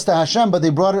karbanos to Hashem, but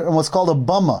they brought it in what's called a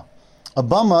bama. A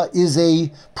bama is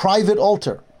a private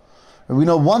altar. We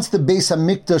know once the Beis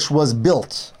HaMikdash was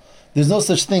built, there's no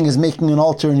such thing as making an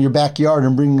altar in your backyard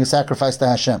and bringing a sacrifice to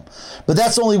Hashem. But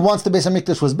that's only once the Beis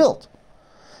HaMikdash was built.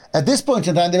 At this point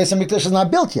in time, the Beis HaMikdash is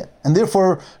not built yet. And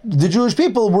therefore, the Jewish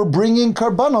people were bringing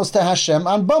karbanos to Hashem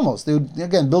on bamos. They would,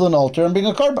 again, build an altar and bring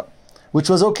a karban, which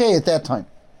was okay at that time.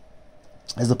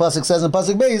 As the pasuk says in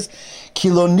pasuk Beis,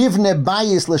 Ki lo nivne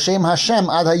bayis l'shem Hashem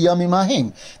ad hayamim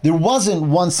hahim. There wasn't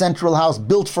one central house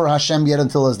built for Hashem yet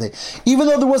until this day, even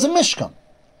though there was a Mishkan.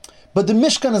 But the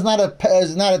Mishkan is not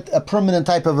a permanent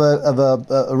type of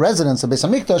a residence, a Beis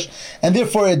HaMikdash, and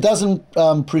therefore it doesn't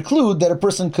preclude that a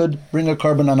person could bring a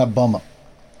karban on a bama.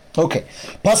 Okay,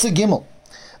 pasuk Gimel.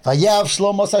 Vayav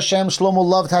Shlomo Hashem. Shlomo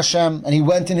loved Hashem, and he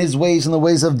went in his ways, in the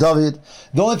ways of David.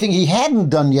 The only thing he hadn't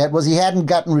done yet was he hadn't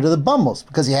gotten rid of the bamos,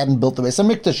 because he hadn't built the Beis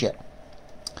HaMikdash yet.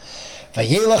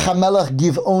 Vayelech HaMelech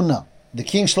Giv'ona. The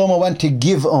king Shlomo went to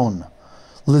Giv'on.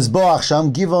 Lizboach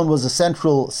Sham. Givon was a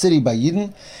central city by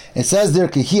Yidden. It says there,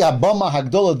 Ki Bama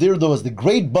Hagdola. There was the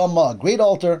great Bama, a great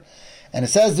altar. And it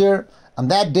says there, on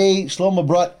that day, Shlomo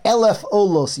brought Elef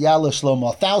Olos, Yala Shlomo,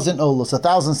 1,000 Olos,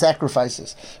 1,000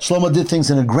 sacrifices. Shlomo did things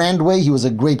in a grand way. He was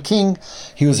a great king.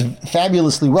 He was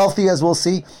fabulously wealthy, as we'll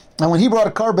see. And when he brought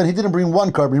a karban, he didn't bring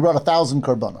one karban, he brought 1,000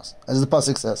 karbanos, as the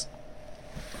pasuk says.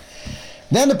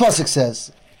 Then the pasuk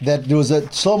says that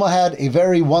Shlomo had a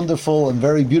very wonderful and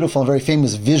very beautiful and very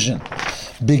famous vision.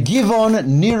 Begivon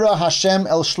nira Hashem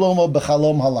el Shlomo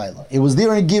bechalom halayla. It was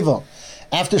there in Givon,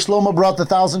 after Shlomo brought the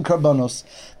 1,000 karbanos,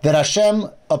 that Hashem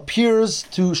appears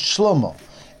to Shlomo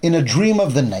in a dream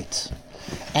of the night.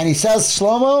 And he says,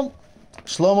 Shlomo,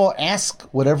 ask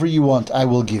whatever you want, I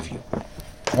will give you.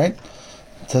 Right?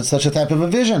 That's such a type of a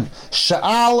vision.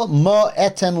 Sha'al ma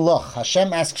eten loch.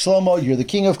 Hashem asks Shlomo, you're the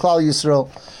king of Klal Yisrael.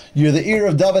 You're the ear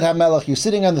of David HaMelech. You're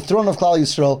sitting on the throne of Klal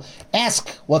Yisrael. Ask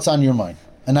what's on your mind,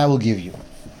 and I will give you.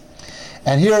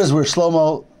 And here is where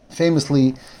Shlomo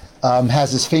famously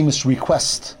has his famous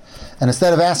request. And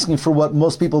instead of asking for what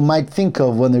most people might think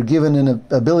of when they're given an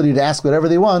ability to ask whatever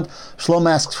they want, Shlomo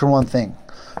asks for one thing,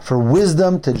 for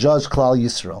wisdom to judge Klal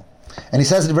Yisrael. And he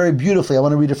says it very beautifully. I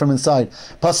want to read it from inside.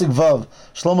 Pasuk Vav.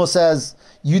 Shlomo says,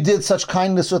 you did such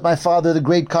kindness with my father, the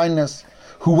great kindness,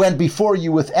 who went before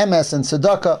you with emes and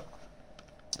tzedakah.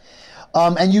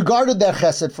 And you guarded that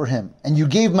chesed for him. And you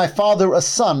gave my father a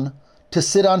son to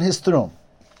sit on his throne.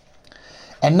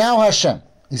 And now Hashem,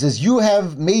 he says, you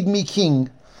have made me king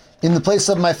in the place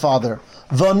of my father.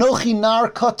 Vanochi nar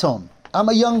katon. I'm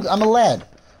a lad.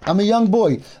 I'm a young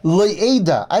boy.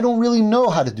 Le'eda. I don't really know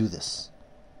how to do this.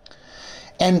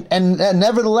 And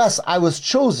nevertheless, I was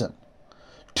chosen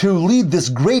to lead this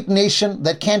great nation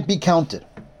that can't be counted.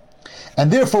 And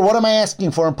therefore, what am I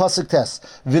asking for in Pasuk Tes?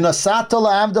 V'nasata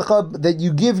la'avdecha, that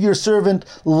you give your servant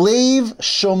leiv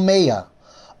shomeya,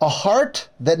 a heart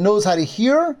that knows how to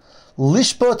hear,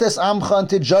 lishpot es amcha,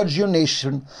 to judge your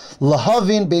nation,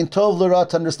 lahavin bein tov l'ra,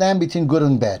 to understand between good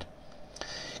and bad.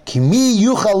 Kimi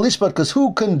yuchal lishpot, because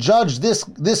who can judge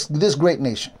this great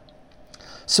nation?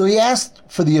 So he asked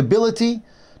for the ability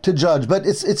to judge, but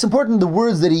it's important the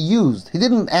words that he used. He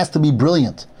didn't ask to be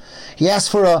brilliant. He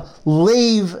asked for a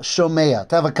leiv shomeya,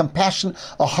 to have a compassion,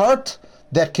 a heart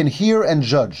that can hear and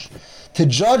judge, to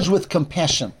judge with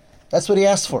compassion. That's what he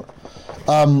asked for.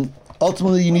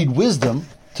 Ultimately, you need wisdom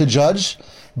to judge,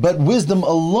 but wisdom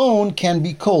alone can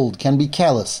be cold, can be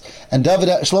callous. And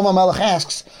Shlomo Melech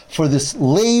asks for this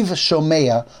leiv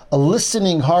shomeya, a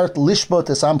listening heart, lishbot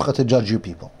es amcha, to judge your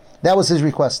people. That was his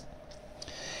request.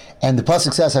 And the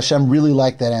pasuk says Hashem really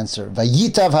liked that answer.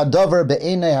 Vayitav hadavar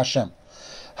be'enei Hashem.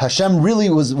 Hashem really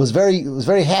was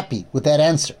very happy with that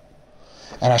answer.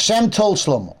 And Hashem told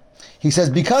Shlomo, he says,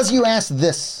 because you asked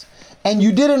this, and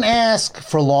you didn't ask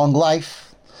for long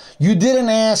life, you didn't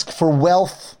ask for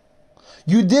wealth,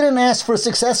 you didn't ask for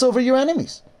success over your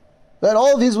enemies. That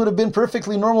all of these would have been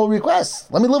perfectly normal requests.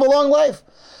 Let me live a long life.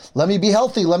 Let me be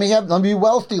healthy. Let me be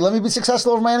wealthy. Let me be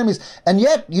successful over my enemies. And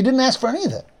yet, you didn't ask for any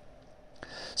of that.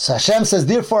 So Hashem says,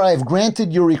 therefore I have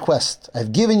granted your request.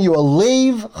 I've given you a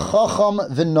leiv chacham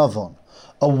v'navon,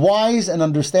 a wise and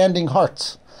understanding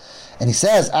heart. And he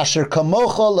says, Asher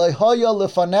kamocha lehaya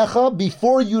lefanecha,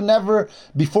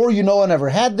 before you no one ever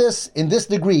had this, in this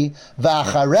degree,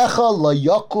 va'acharecha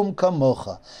layakum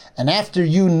kamocha. And after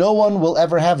you, no one will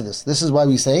ever have this. This is why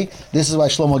we say, this is why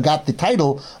Shlomo got the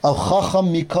title of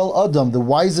Chacham Mikol Adam, the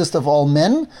wisest of all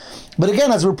men. But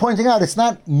again, as we're pointing out, it's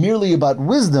not merely about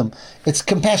wisdom, it's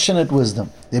compassionate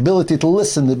wisdom. The ability to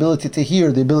listen, the ability to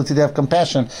hear, the ability to have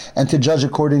compassion, and to judge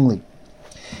accordingly.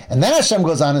 And then Hashem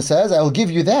goes on and says, I will give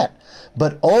you that.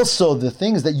 But also the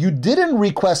things that you didn't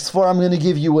request for, I'm going to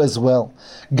give you as well.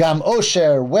 Gam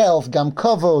osher, wealth, gam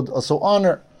kavod, also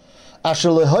honor. Asher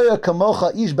lehoya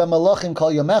kamocha ish b'malachim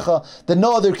kol yamecha, that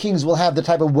no other kings will have the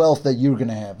type of wealth that you're going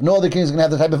to have. No other kings are going to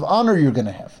have the type of honor you're going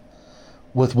to have.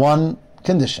 With one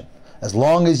condition. As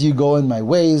long as you go in my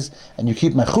ways, and you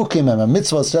keep my chukim and my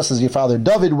mitzvahs, just as your father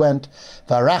David went,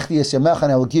 v'arachti es yamecha,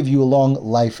 and I will give you a long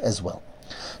life as well.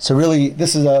 So really,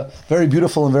 this is a very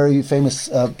beautiful and very famous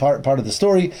part of the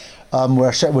story,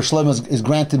 where Shlomo is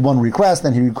granted one request,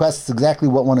 and he requests exactly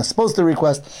what one is supposed to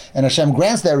request, and Hashem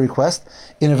grants that request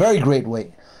in a very great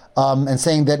way, and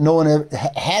saying that no one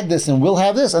had this and will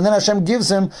have this, and then Hashem gives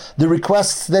him the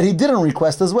requests that he didn't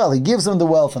request as well. He gives him the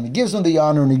wealth, and he gives him the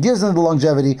honor, and he gives him the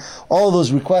longevity. All of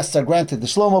those requests are granted to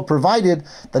Shlomo, provided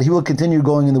that he will continue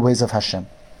going in the ways of Hashem.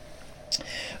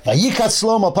 Vayikat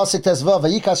Shlomo, pasuk tesvav.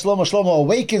 Vayikat Shlomo. Shlomo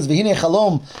awakens. V'hinei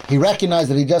chalom. He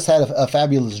recognized that he just had a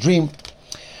fabulous dream.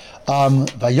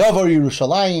 Vayavar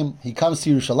Yerushalayim. He comes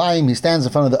to Yerushalayim. He stands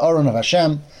in front of the Aron of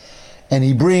Hashem, and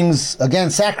he brings again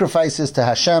sacrifices to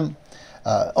Hashem,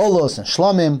 olos and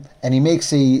shlomim, and he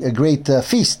makes a great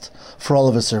feast for all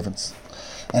of his servants.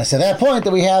 And it's at that point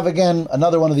that we have again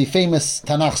another one of the famous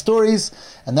Tanakh stories,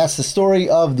 and that's the story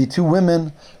of the two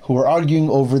women who were arguing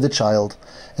over the child.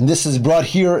 And this is brought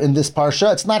here in this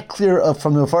parsha. It's not clear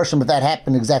from the Mefarshim that that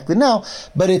happened exactly now,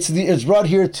 but it's brought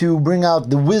here to bring out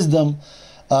the wisdom,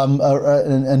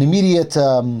 an immediate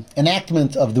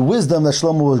enactment of the wisdom that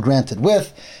Shlomo was granted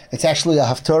with. It's actually a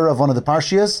haftarah of one of the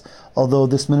parshas, although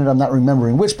this minute I'm not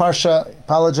remembering which parsha, I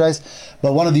apologize,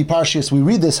 but one of the parshas we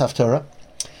read this haftarah.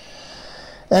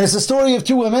 And it's the story of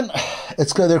two women.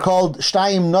 They're called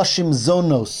Shtayim Nashim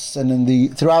Zonos,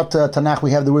 and throughout Tanakh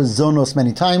we have the word Zonos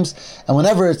many times. And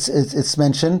whenever it's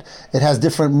mentioned, it has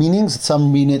different meanings.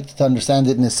 Some mean it to understand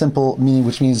it in a simple meaning,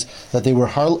 which means that they were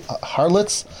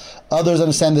harlots. Others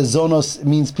understand that Zonos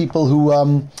means people who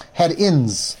had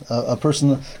inns. A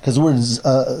person, because the word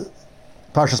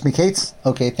Parshas Miketz.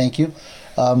 Okay, thank you.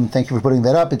 Thank you for putting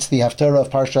that up. It's the haftarah of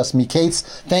Parshas Miketz.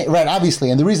 Right,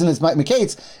 obviously. And the reason it's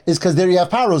Miketz is because there you have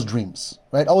Paro's dreams.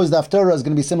 Right? Always the haftarah is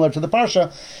going to be similar to the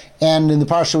Parsha. And in the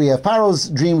Parsha we have Paro's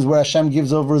dreams where Hashem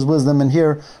gives over his wisdom. And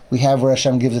here we have where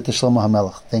Hashem gives it to Shlomo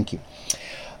HaMelech. Thank you.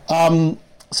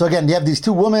 So again, you have these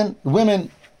two women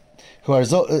who are,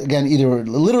 again, either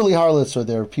literally harlots or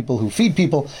they're people who feed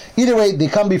people. Either way, they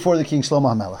come before the king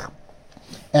Shlomo HaMelech.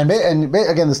 And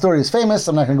again, the story is famous.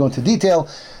 I'm not going to go into detail.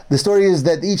 The story is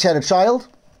that they each had a child.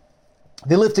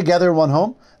 They lived together in one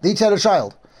home. They each had a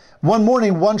child. One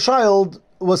morning, one child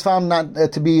was found not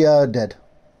to be dead.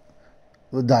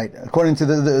 Died. According to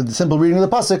the simple reading of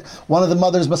the pasuk, one of the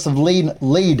mothers must have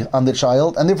laid on the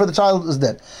child, and therefore the child is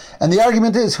dead. And the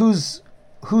argument is whose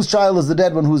child is the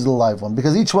dead one, who's the live one?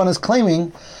 Because each one is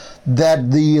claiming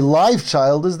that the live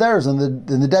child is theirs and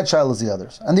the dead child is the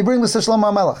other's. And they bring this to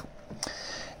Shlomo HaMelech.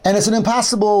 And it's an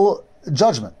impossible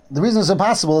judgment. The reason it's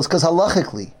impossible is because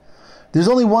halachically, there's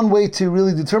only one way to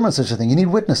really determine such a thing. You need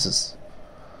witnesses.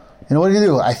 You know, what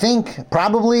do? I think,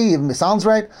 probably, it sounds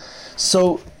right.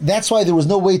 So that's why there was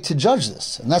no way to judge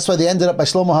this. And that's why they ended up by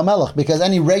Shlomo HaMelech, because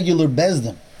any regular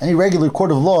bezdin, any regular court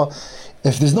of law,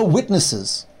 if there's no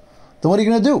witnesses, then what are you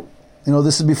going to do? You know,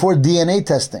 this is before DNA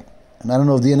testing. And I don't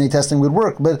know if DNA testing would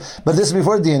work, but this is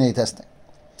before DNA testing.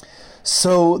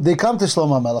 So they come to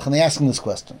Shlomo HaMelech and they ask him this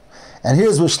question. And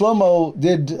here's what Shlomo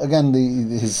did, again,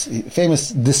 his famous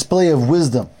display of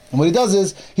wisdom. And what he does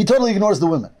is, he totally ignores the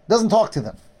women, doesn't talk to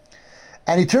them.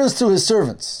 And he turns to his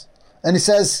servants and he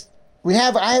says,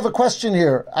 I have a question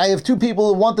here. I have two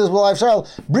people who want this lifestyle.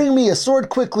 Bring me a sword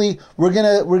quickly. We're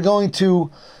going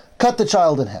to cut the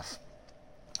child in half.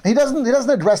 He doesn't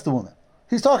address the woman.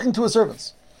 He's talking to his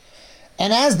servants.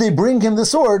 And as they bring him the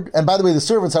sword, and by the way, the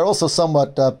servants are also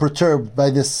somewhat perturbed by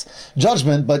this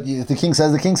judgment, but the king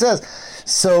says, the king says.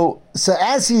 So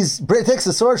as he takes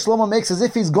the sword, Shlomo makes as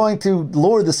if he's going to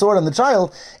lower the sword on the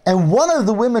child, and one of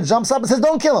the women jumps up and says,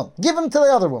 don't kill him. Give him to the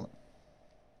other woman.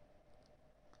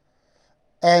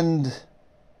 And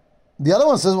the other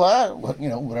one says, well,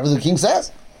 whatever the king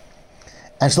says.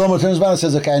 And Shlomo turns around and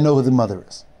says, okay, I know who the mother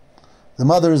is. The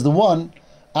mother is the one,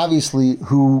 obviously,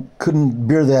 who couldn't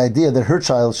bear the idea that her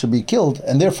child should be killed,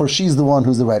 and therefore she's the one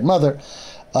who's the right mother.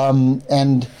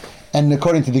 And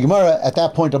according to the Gemara, at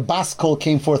that point, a bas kol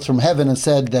came forth from heaven and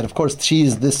said that, of course,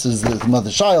 this is the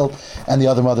mother's child, and the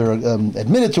other mother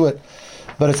admitted to it.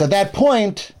 But it's at that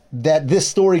point that this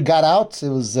story got out. It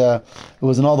was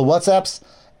in all the WhatsApps,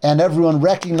 and everyone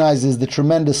recognizes the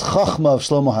tremendous chachma of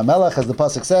Shlomo HaMelech, as the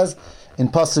pasuk says in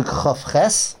pasuk Chaf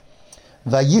Ches.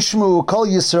 Vayishmu kol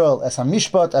Yisrael es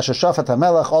hamishpat asher shafat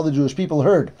HaMelech. All the Jewish people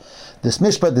heard this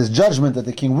mishpat, this judgment that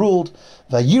the king ruled.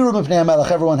 Vayiru mipnei HaMelech.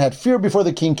 Everyone had fear before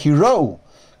the king. Kiro,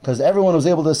 because everyone was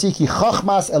able to see ki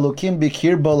chachmas elokim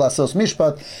bikirbo lasos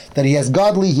mishpat, that he has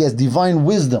divine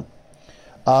wisdom.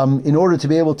 In order to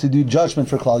be able to do judgment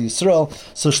for Klal Yisrael.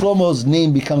 So Shlomo's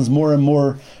name becomes more and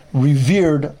more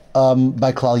revered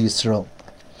by Klal Yisrael.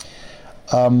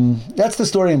 That's the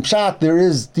story in Pshat. There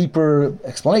is deeper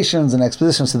explanations and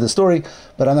expositions to the story,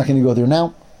 but I'm not going to go there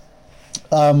now.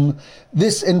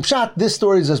 This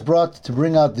story is just brought to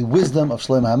bring out the wisdom of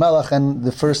Shlomo HaMelech, and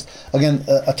the first, again,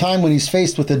 a time when he's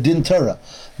faced with a din Torah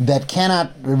that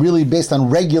cannot really, based on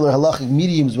regular halachic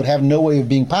mediums, would have no way of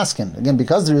being paskin. Again,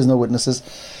 because there is no witnesses,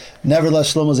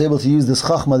 nevertheless, Shlomo is able to use this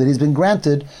chachma that he's been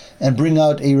granted and bring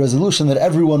out a resolution that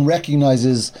everyone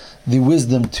recognizes the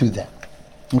wisdom to them.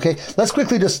 Okay, let's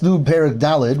quickly just do Perek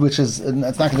Daled, which is,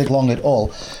 it's not going to take long at all.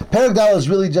 Perek Daled is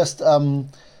really just an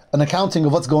accounting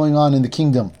of what's going on in the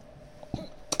kingdom,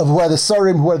 of who are the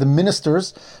sarim, who are the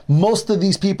ministers. Most of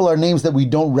these people are names that we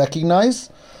don't recognize.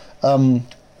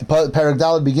 Perek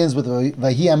Daled begins with Vahi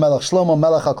HaMelech Shlomo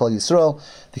Melech al Kol Yisrael.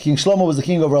 The king Shlomo was the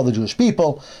king over all the Jewish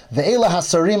people. Ve'ela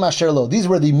hasarim asher lo. These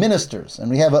were the ministers,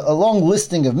 and we have a long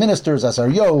listing of ministers: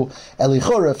 Asaryo,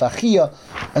 Elichoref, Achia,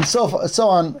 and so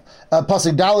on.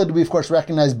 Pasuk Daled, we of course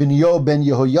recognize Binyo ben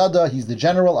Yehoyada. He's the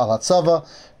general al Hatzava,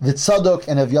 Vitzadok,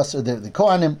 and Evyasar, the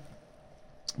Kohanim.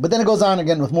 But then it goes on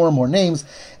again with more and more names,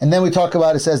 and then we talk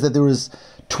about, it says that there was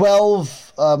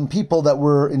 12 people that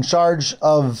were in charge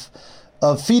of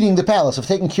feeding the palace, of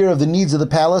taking care of the needs of the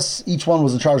palace. Each one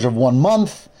was in charge of 1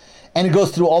 month, and it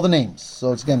goes through all the names.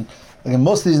 So it's again,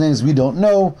 most of these names we don't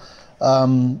know.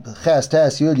 Ches,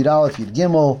 Tes, Yud, Yud Aleph, Yud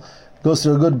Gimel, goes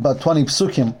through a good about 20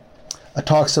 psukim.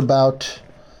 Talks about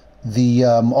the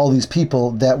all these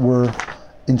people that were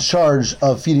in charge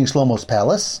of feeding Shlomo's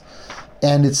palace.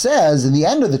 And it says in the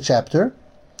end of the chapter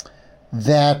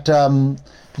that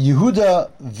Yehuda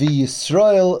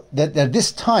v'Yisrael, that at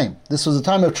this time, this was a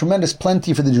time of tremendous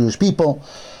plenty for the Jewish people.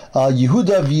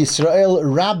 Yehuda v'Yisrael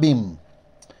Rabim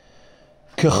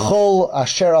Kechol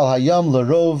Asher Al Hayam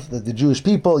Larov, that the Jewish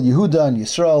people, Yehuda and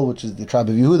Yisrael, which is the tribe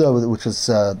of Yehuda, which is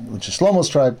Shlomo's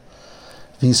tribe,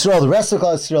 Yisrael, the rest of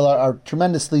Israel are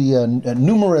tremendously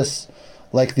numerous,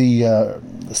 like the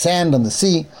sand on the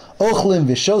sea. Ochlim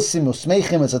v'shosim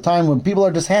usmeichim. It's a time when people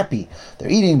are just happy.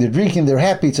 They're eating, they're drinking, they're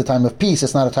happy. It's a time of peace.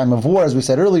 It's not a time of war, as we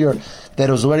said earlier. That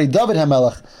it was already David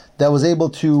HaMelech that was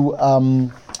able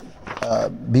to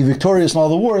be victorious in all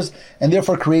the wars, and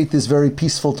therefore create this very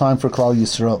peaceful time for Klal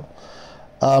Yisrael.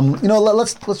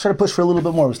 Let's try to push for a little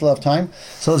bit more. We still have time,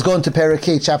 so let's go into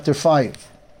Perek chapter 5.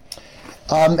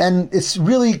 And it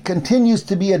really continues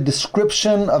to be a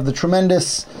description of the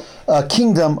tremendous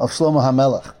kingdom of Shlomo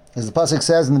HaMelech. As the pasuk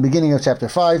says in the beginning of chapter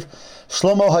 5,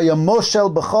 Shlomo hayam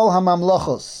moshel b'chol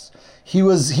hamamlachos. He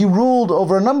ruled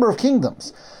over a number of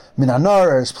kingdoms. Minanar,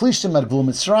 Eretz Plishtim, at Gvul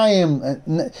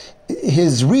Mitzrayim.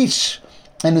 His reach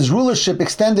and his rulership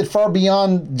extended far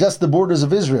beyond just the borders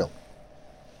of Israel.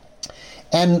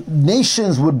 And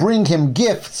nations would bring him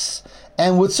gifts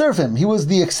and would serve him. He was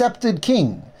the accepted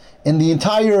king in the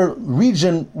entire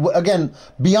region, again,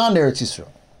 beyond Eretz Yisrael.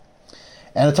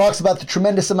 And it talks about the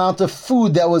tremendous amount of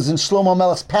food that was in Shlomo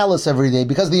Melech's palace every day,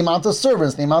 because of the amount of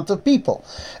servants, the amount of people.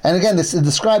 And again, this is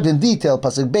described in detail,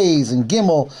 Pasuk Beis and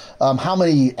Gimel, how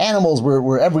many animals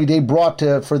were every day brought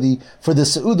for the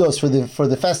seudos,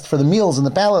 for the meals in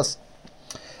the palace.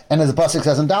 And as the pasuk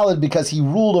says in Daled, because he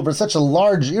ruled over such a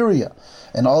large area,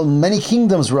 and many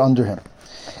kingdoms were under him.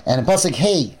 And in Pasuk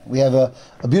Hey, we have a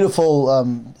beautiful,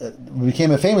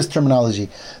 became a famous terminology,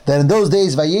 that in those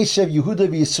days, Vayeshev Yehuda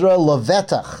v'Yisrael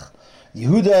lavetach.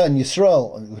 Yehuda and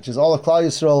Yisrael, which is all of Klal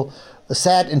Yisrael,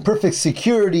 sat in perfect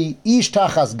security, ish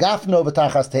tachas gafno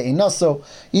v'tachas te'enaso,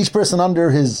 each person under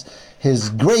his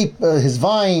grape, his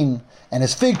vine, and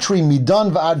his fig tree,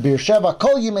 Midan v'ad Beersheva,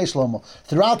 Kol Yimei Shlomo.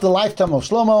 Throughout the lifetime of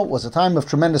Shlomo was a time of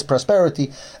tremendous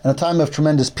prosperity and a time of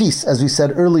tremendous peace, as we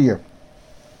said earlier.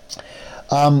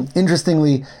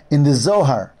 Interestingly, in the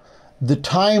Zohar, the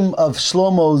time of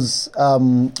Shlomo's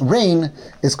reign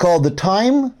is called the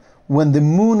time when the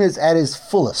moon is at its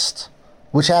fullest,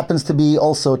 which happens to be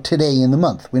also today in the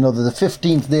month. We know that the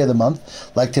 15th day of the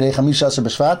month, like today, Chamisha Asher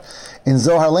B'Shvat, in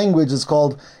Zohar language is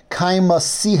called Kaima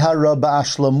Sihara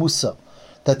Ba'ashlamusa,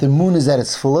 that the moon is at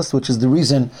its fullest, which is the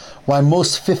reason why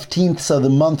most 15ths of the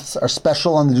months are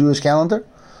special on the Jewish calendar,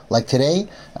 like today,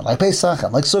 and like Pesach,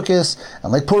 and like Sukkot,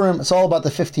 and like Purim. It's all about the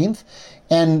 15th.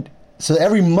 And so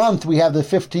every month we have the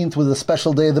 15th with a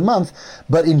special day of the month.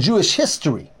 But in Jewish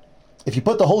history, if you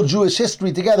put the whole Jewish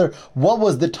history together, what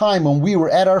was the time when we were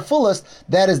at our fullest?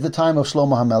 That is the time of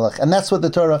Shlomo HaMelech. And that's what the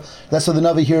Torah, that's what the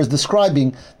Navi here is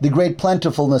describing, the great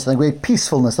plentifulness and the great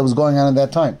peacefulness that was going on at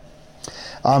that time.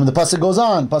 The Pasuk goes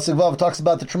on. Pasuk Vav talks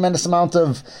about the tremendous amount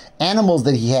of animals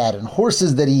that he had, and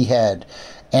horses that he had,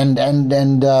 and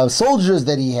soldiers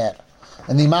that he had,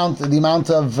 and the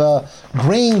amount of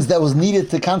grains that was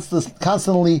needed to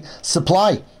constantly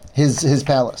supply his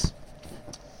palace.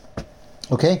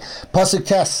 Okay, Pasuk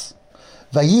Tes.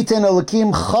 Vayiten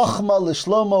Elokim chachma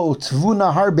l'Shlomo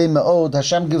u'tvuna harbe me'od.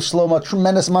 Hashem gives Shlomo a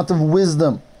tremendous amount of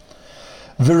wisdom.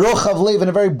 V'rochav lev, and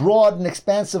a very broad and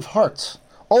expansive heart.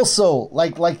 Also,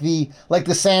 like the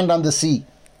sand on the sea.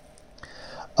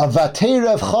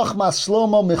 Avaterev chachmas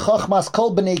Shlomo michachmas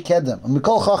kol b'nei kedem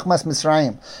mikol chachmas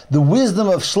Misraim. The wisdom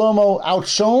of Shlomo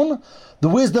outshone the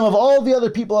wisdom of all the other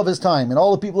people of his time and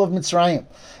all the people of Mitzrayim.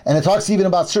 And it talks even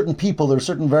about certain people. There are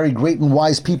certain very great and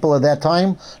wise people at that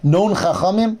time. Non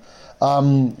chachamim.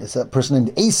 It's a person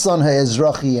named Esan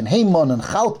HaEzrachi and Haman and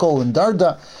Chalkol and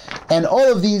Darda. And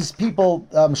all of these people,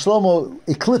 Shlomo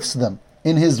eclipsed them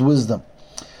in his wisdom.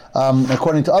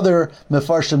 According to other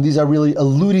Mefarshim, these are really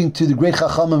alluding to the great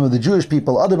Chachamim of the Jewish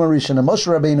people, Adam HaRishon and Moshe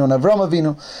Rabbeinu and Avram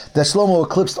Avinu, that Shlomo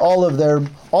eclipsed all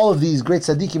of these great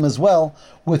tzaddikim as well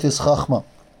with his Chachma.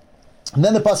 And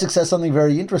then the Pasuk says something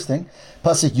very interesting.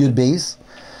 Pasuk Yud Beis.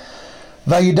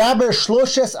 Vayidaber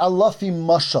shloshes alafim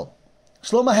mashal.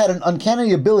 Shlomo had an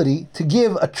uncanny ability to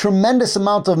give a tremendous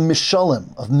amount of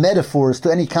mishalim, of metaphors, to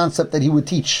any concept that he would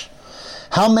teach.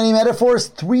 How many metaphors?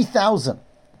 3,000.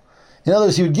 In other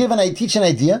words, he would teach an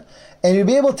idea, and he'd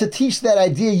be able to teach that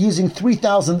idea using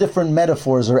 3,000 different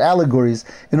metaphors or allegories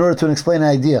in order to explain an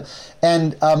idea.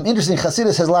 And interesting,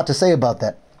 Chassidus has a lot to say about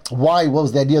that. Why? What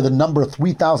was the idea of the number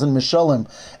 3,000 mishalim?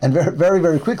 And very, very,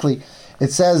 very quickly,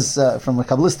 it says, from a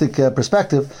Kabbalistic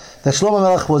perspective, that Shlomo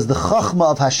Melech was the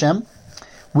Chachma of Hashem,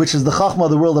 which is the Chachma of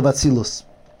the world of Atzilus.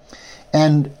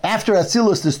 And after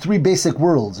Atzilus, there's three basic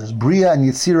worlds. There's Bria and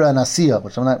Yitzira and Asiya,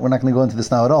 which we're not going to go into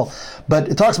this now at all. But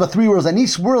it talks about three worlds, and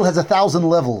each world has 1,000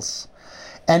 levels.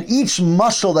 And each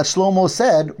mashal that Shlomo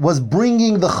said was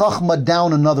bringing the Chachma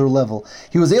down another level.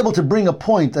 He was able to bring a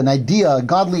point, an idea, a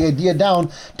godly idea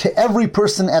down to every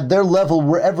person at their level,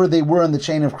 wherever they were in the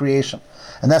chain of creation.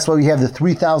 And that's why we have the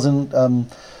 3,000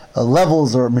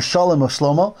 levels or mishalim of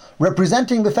Shlomo,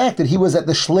 representing the fact that he was at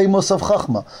the shleimus of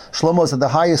Chachma. Shlomo is at the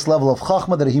highest level of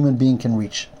Chachma that a human being can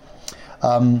reach.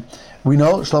 We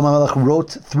know Shlomo Melech wrote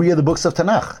 3 of the books of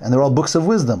Tanakh, and they're all books of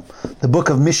wisdom. The book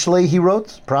of Mishlei he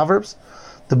wrote, Proverbs,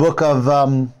 the book of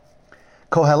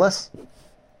Koheles,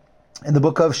 and the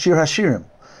book of Shir Hashirim.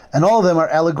 And all of them are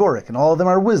allegoric, and all of them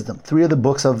are wisdom. 3 of the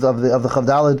books of the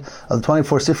Chavdalid, of the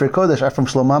 24 Sifrei Kodesh, are from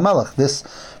Shlomo Melech, this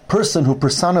person who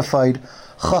personified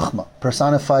Chachma,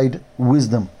 personified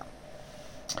wisdom.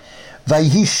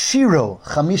 Vayhi Shiro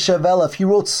Chamisha Velef, he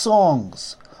wrote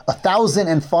songs,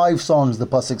 1,005 songs, the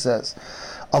Pasuk says.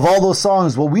 Of all those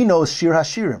songs, what we know is Shir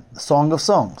Hashirim, the Song of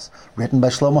Songs, written by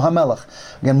Shlomo HaMelech.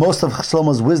 Again, most of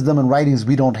Shlomo's wisdom and writings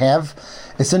we don't have.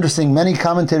 It's interesting, many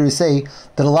commentators say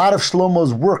that a lot of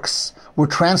Shlomo's works were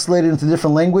translated into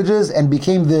different languages and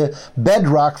became the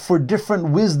bedrock for different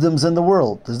wisdoms in the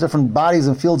world. There's different bodies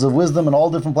and fields of wisdom in all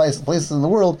different places in the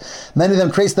world. Many of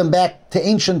them trace them back to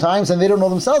ancient times, and they don't know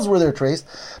themselves where they're traced.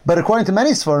 But according to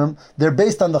many Sfarim, they're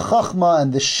based on the Chachma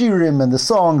and the Shirim and the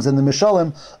songs and the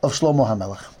Mishalim of Shlomo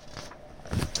HaMelech.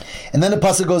 And then the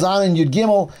pasuk goes on in Yud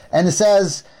Gimel, and it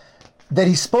says that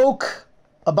he spoke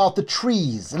about the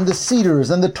trees and the cedars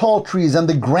and the tall trees and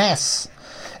the grass.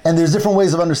 And there's different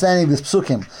ways of understanding this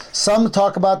psukim. Some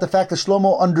talk about the fact that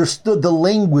Shlomo understood the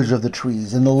language of the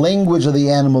trees, and the language of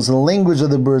the animals, and the language of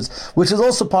the birds, which is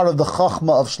also part of the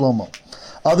chachma of Shlomo.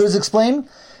 Others explain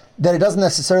that it doesn't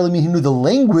necessarily mean he knew the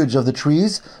language of the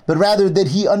trees, but rather that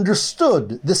he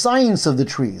understood the science of the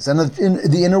trees, and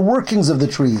the inner workings of the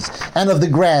trees, and of the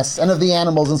grass, and of the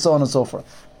animals, and so on and so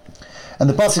forth. And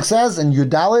the pasuk says in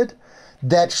Yudalid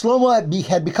that Shlomo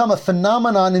had become a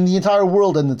phenomenon in the entire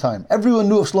world in the time. Everyone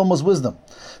knew of Shlomo's wisdom.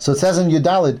 So it says in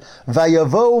Yudalid,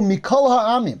 Vayavo mikol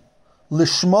ha'amim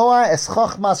lishmoa es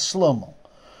chachmas Shlomo.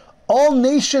 All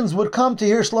nations would come to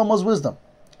hear Shlomo's wisdom.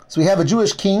 So we have a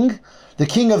Jewish king, the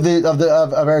king of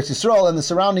Eretz Yisrael and the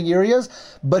surrounding areas,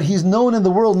 but he's known in the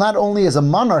world not only as a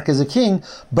monarch, as a king,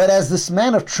 but as this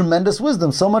man of tremendous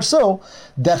wisdom, so much so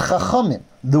that Chachamim,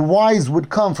 the wise, would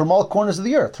come from all corners of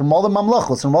the earth, from all the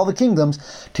mamlachos, from all the kingdoms,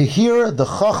 to hear the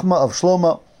Chachma of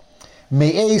Shlomo.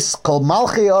 Me'es kol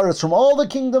malchei aretz, from all the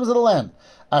kingdoms of the land.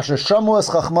 Asher shamu es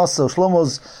chachmas, so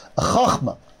Shlomo's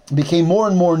Chachma became more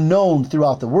and more known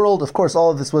throughout the world. Of course, all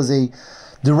of this was a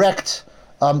direct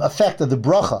effect of the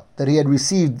bracha that he had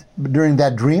received during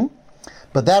that dream.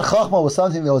 But that chachma was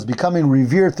something that was becoming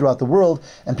revered throughout the world,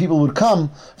 and people would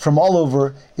come from all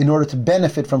over in order to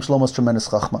benefit from Shlomo's tremendous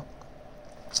chachma.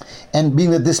 And being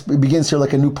that this begins here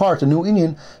like a new part, a new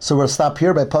inyan, so we'll stop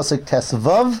here by pasuk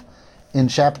Tesvav in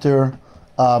chapter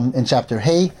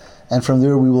Hey, and from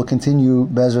there we will continue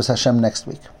Be'ezras Hashem next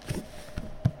week.